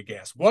running out of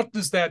gas. What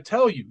does that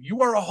tell you?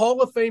 You are a Hall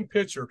of Fame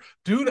pitcher,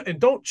 dude, and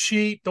don't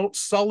cheat. Don't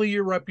sully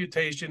your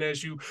reputation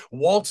as you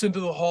waltz into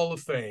the Hall of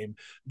Fame.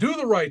 Do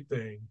the right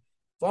thing.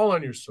 Fall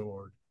on your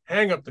sword.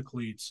 Hang up the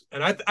cleats.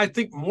 And I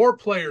think more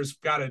players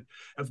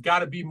have got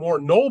to be more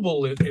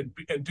noble and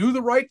do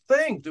the right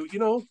thing.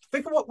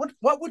 Think of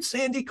what would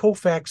Sandy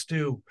Koufax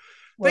do?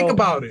 Think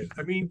about it.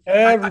 I mean,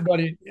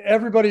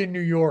 everybody in New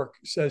York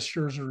says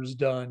Scherzer is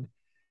done.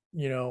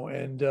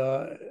 And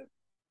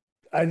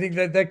I think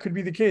that could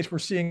be the case. We're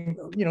seeing,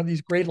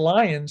 these great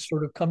Lions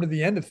sort of come to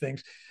the end of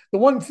things. The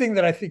one thing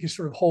that I think is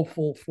sort of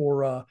hopeful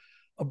for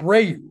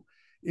Abreu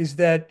is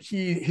that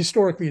he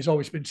historically has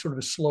always been sort of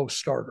a slow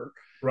starter.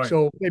 Right.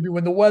 So maybe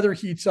when the weather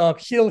heats up,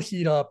 he'll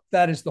heat up.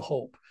 That is the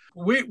hope.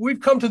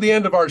 We've come to the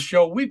end of our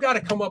show. We've got to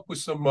come up with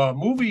some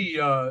movie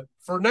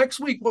for next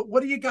week.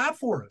 What do you got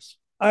for us?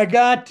 I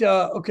got,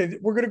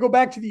 we're going to go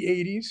back to the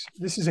 80s.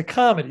 This is a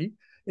comedy.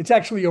 It's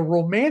actually a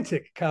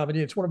romantic comedy.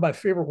 It's one of my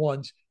favorite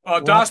ones.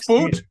 Das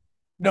Boot?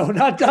 No,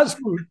 not Das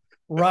Boot.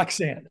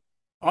 Roxanne.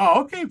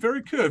 Oh, okay.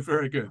 Very good.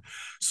 Very good.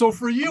 So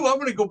for you, I'm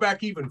going to go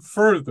back even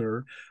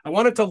further. I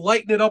wanted to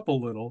lighten it up a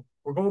little.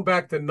 We're going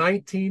back to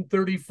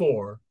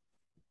 1934.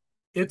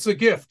 It's a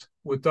Gift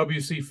with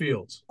W.C.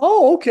 Fields.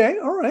 Oh, okay.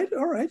 All right.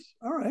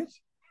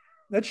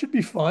 That should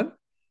be fun.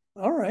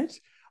 All right.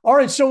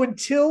 So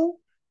until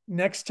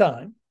next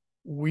time,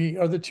 we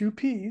are the two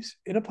P's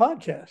in a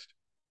podcast.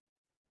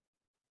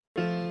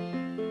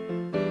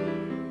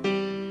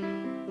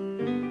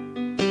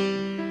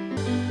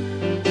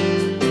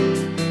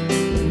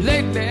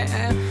 Lately,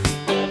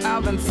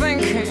 I've been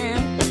thinking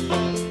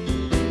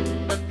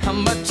how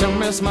much I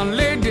miss my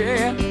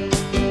lady.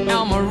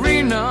 Our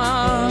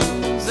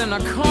marinas in a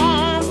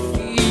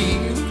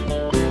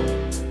cornfield,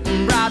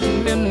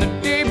 riding in the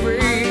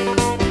daybreak,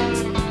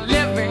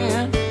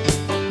 living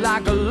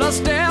like a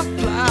lusty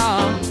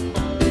flower,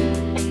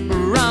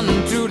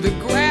 running through the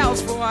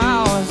grass for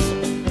hours,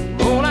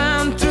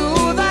 rolling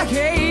through the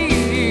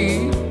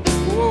hay,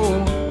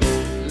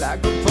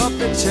 like a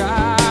puppet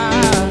child.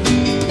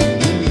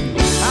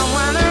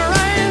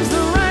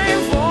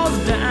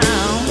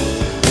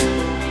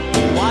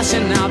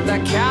 Washing out the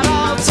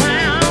cattle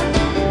town.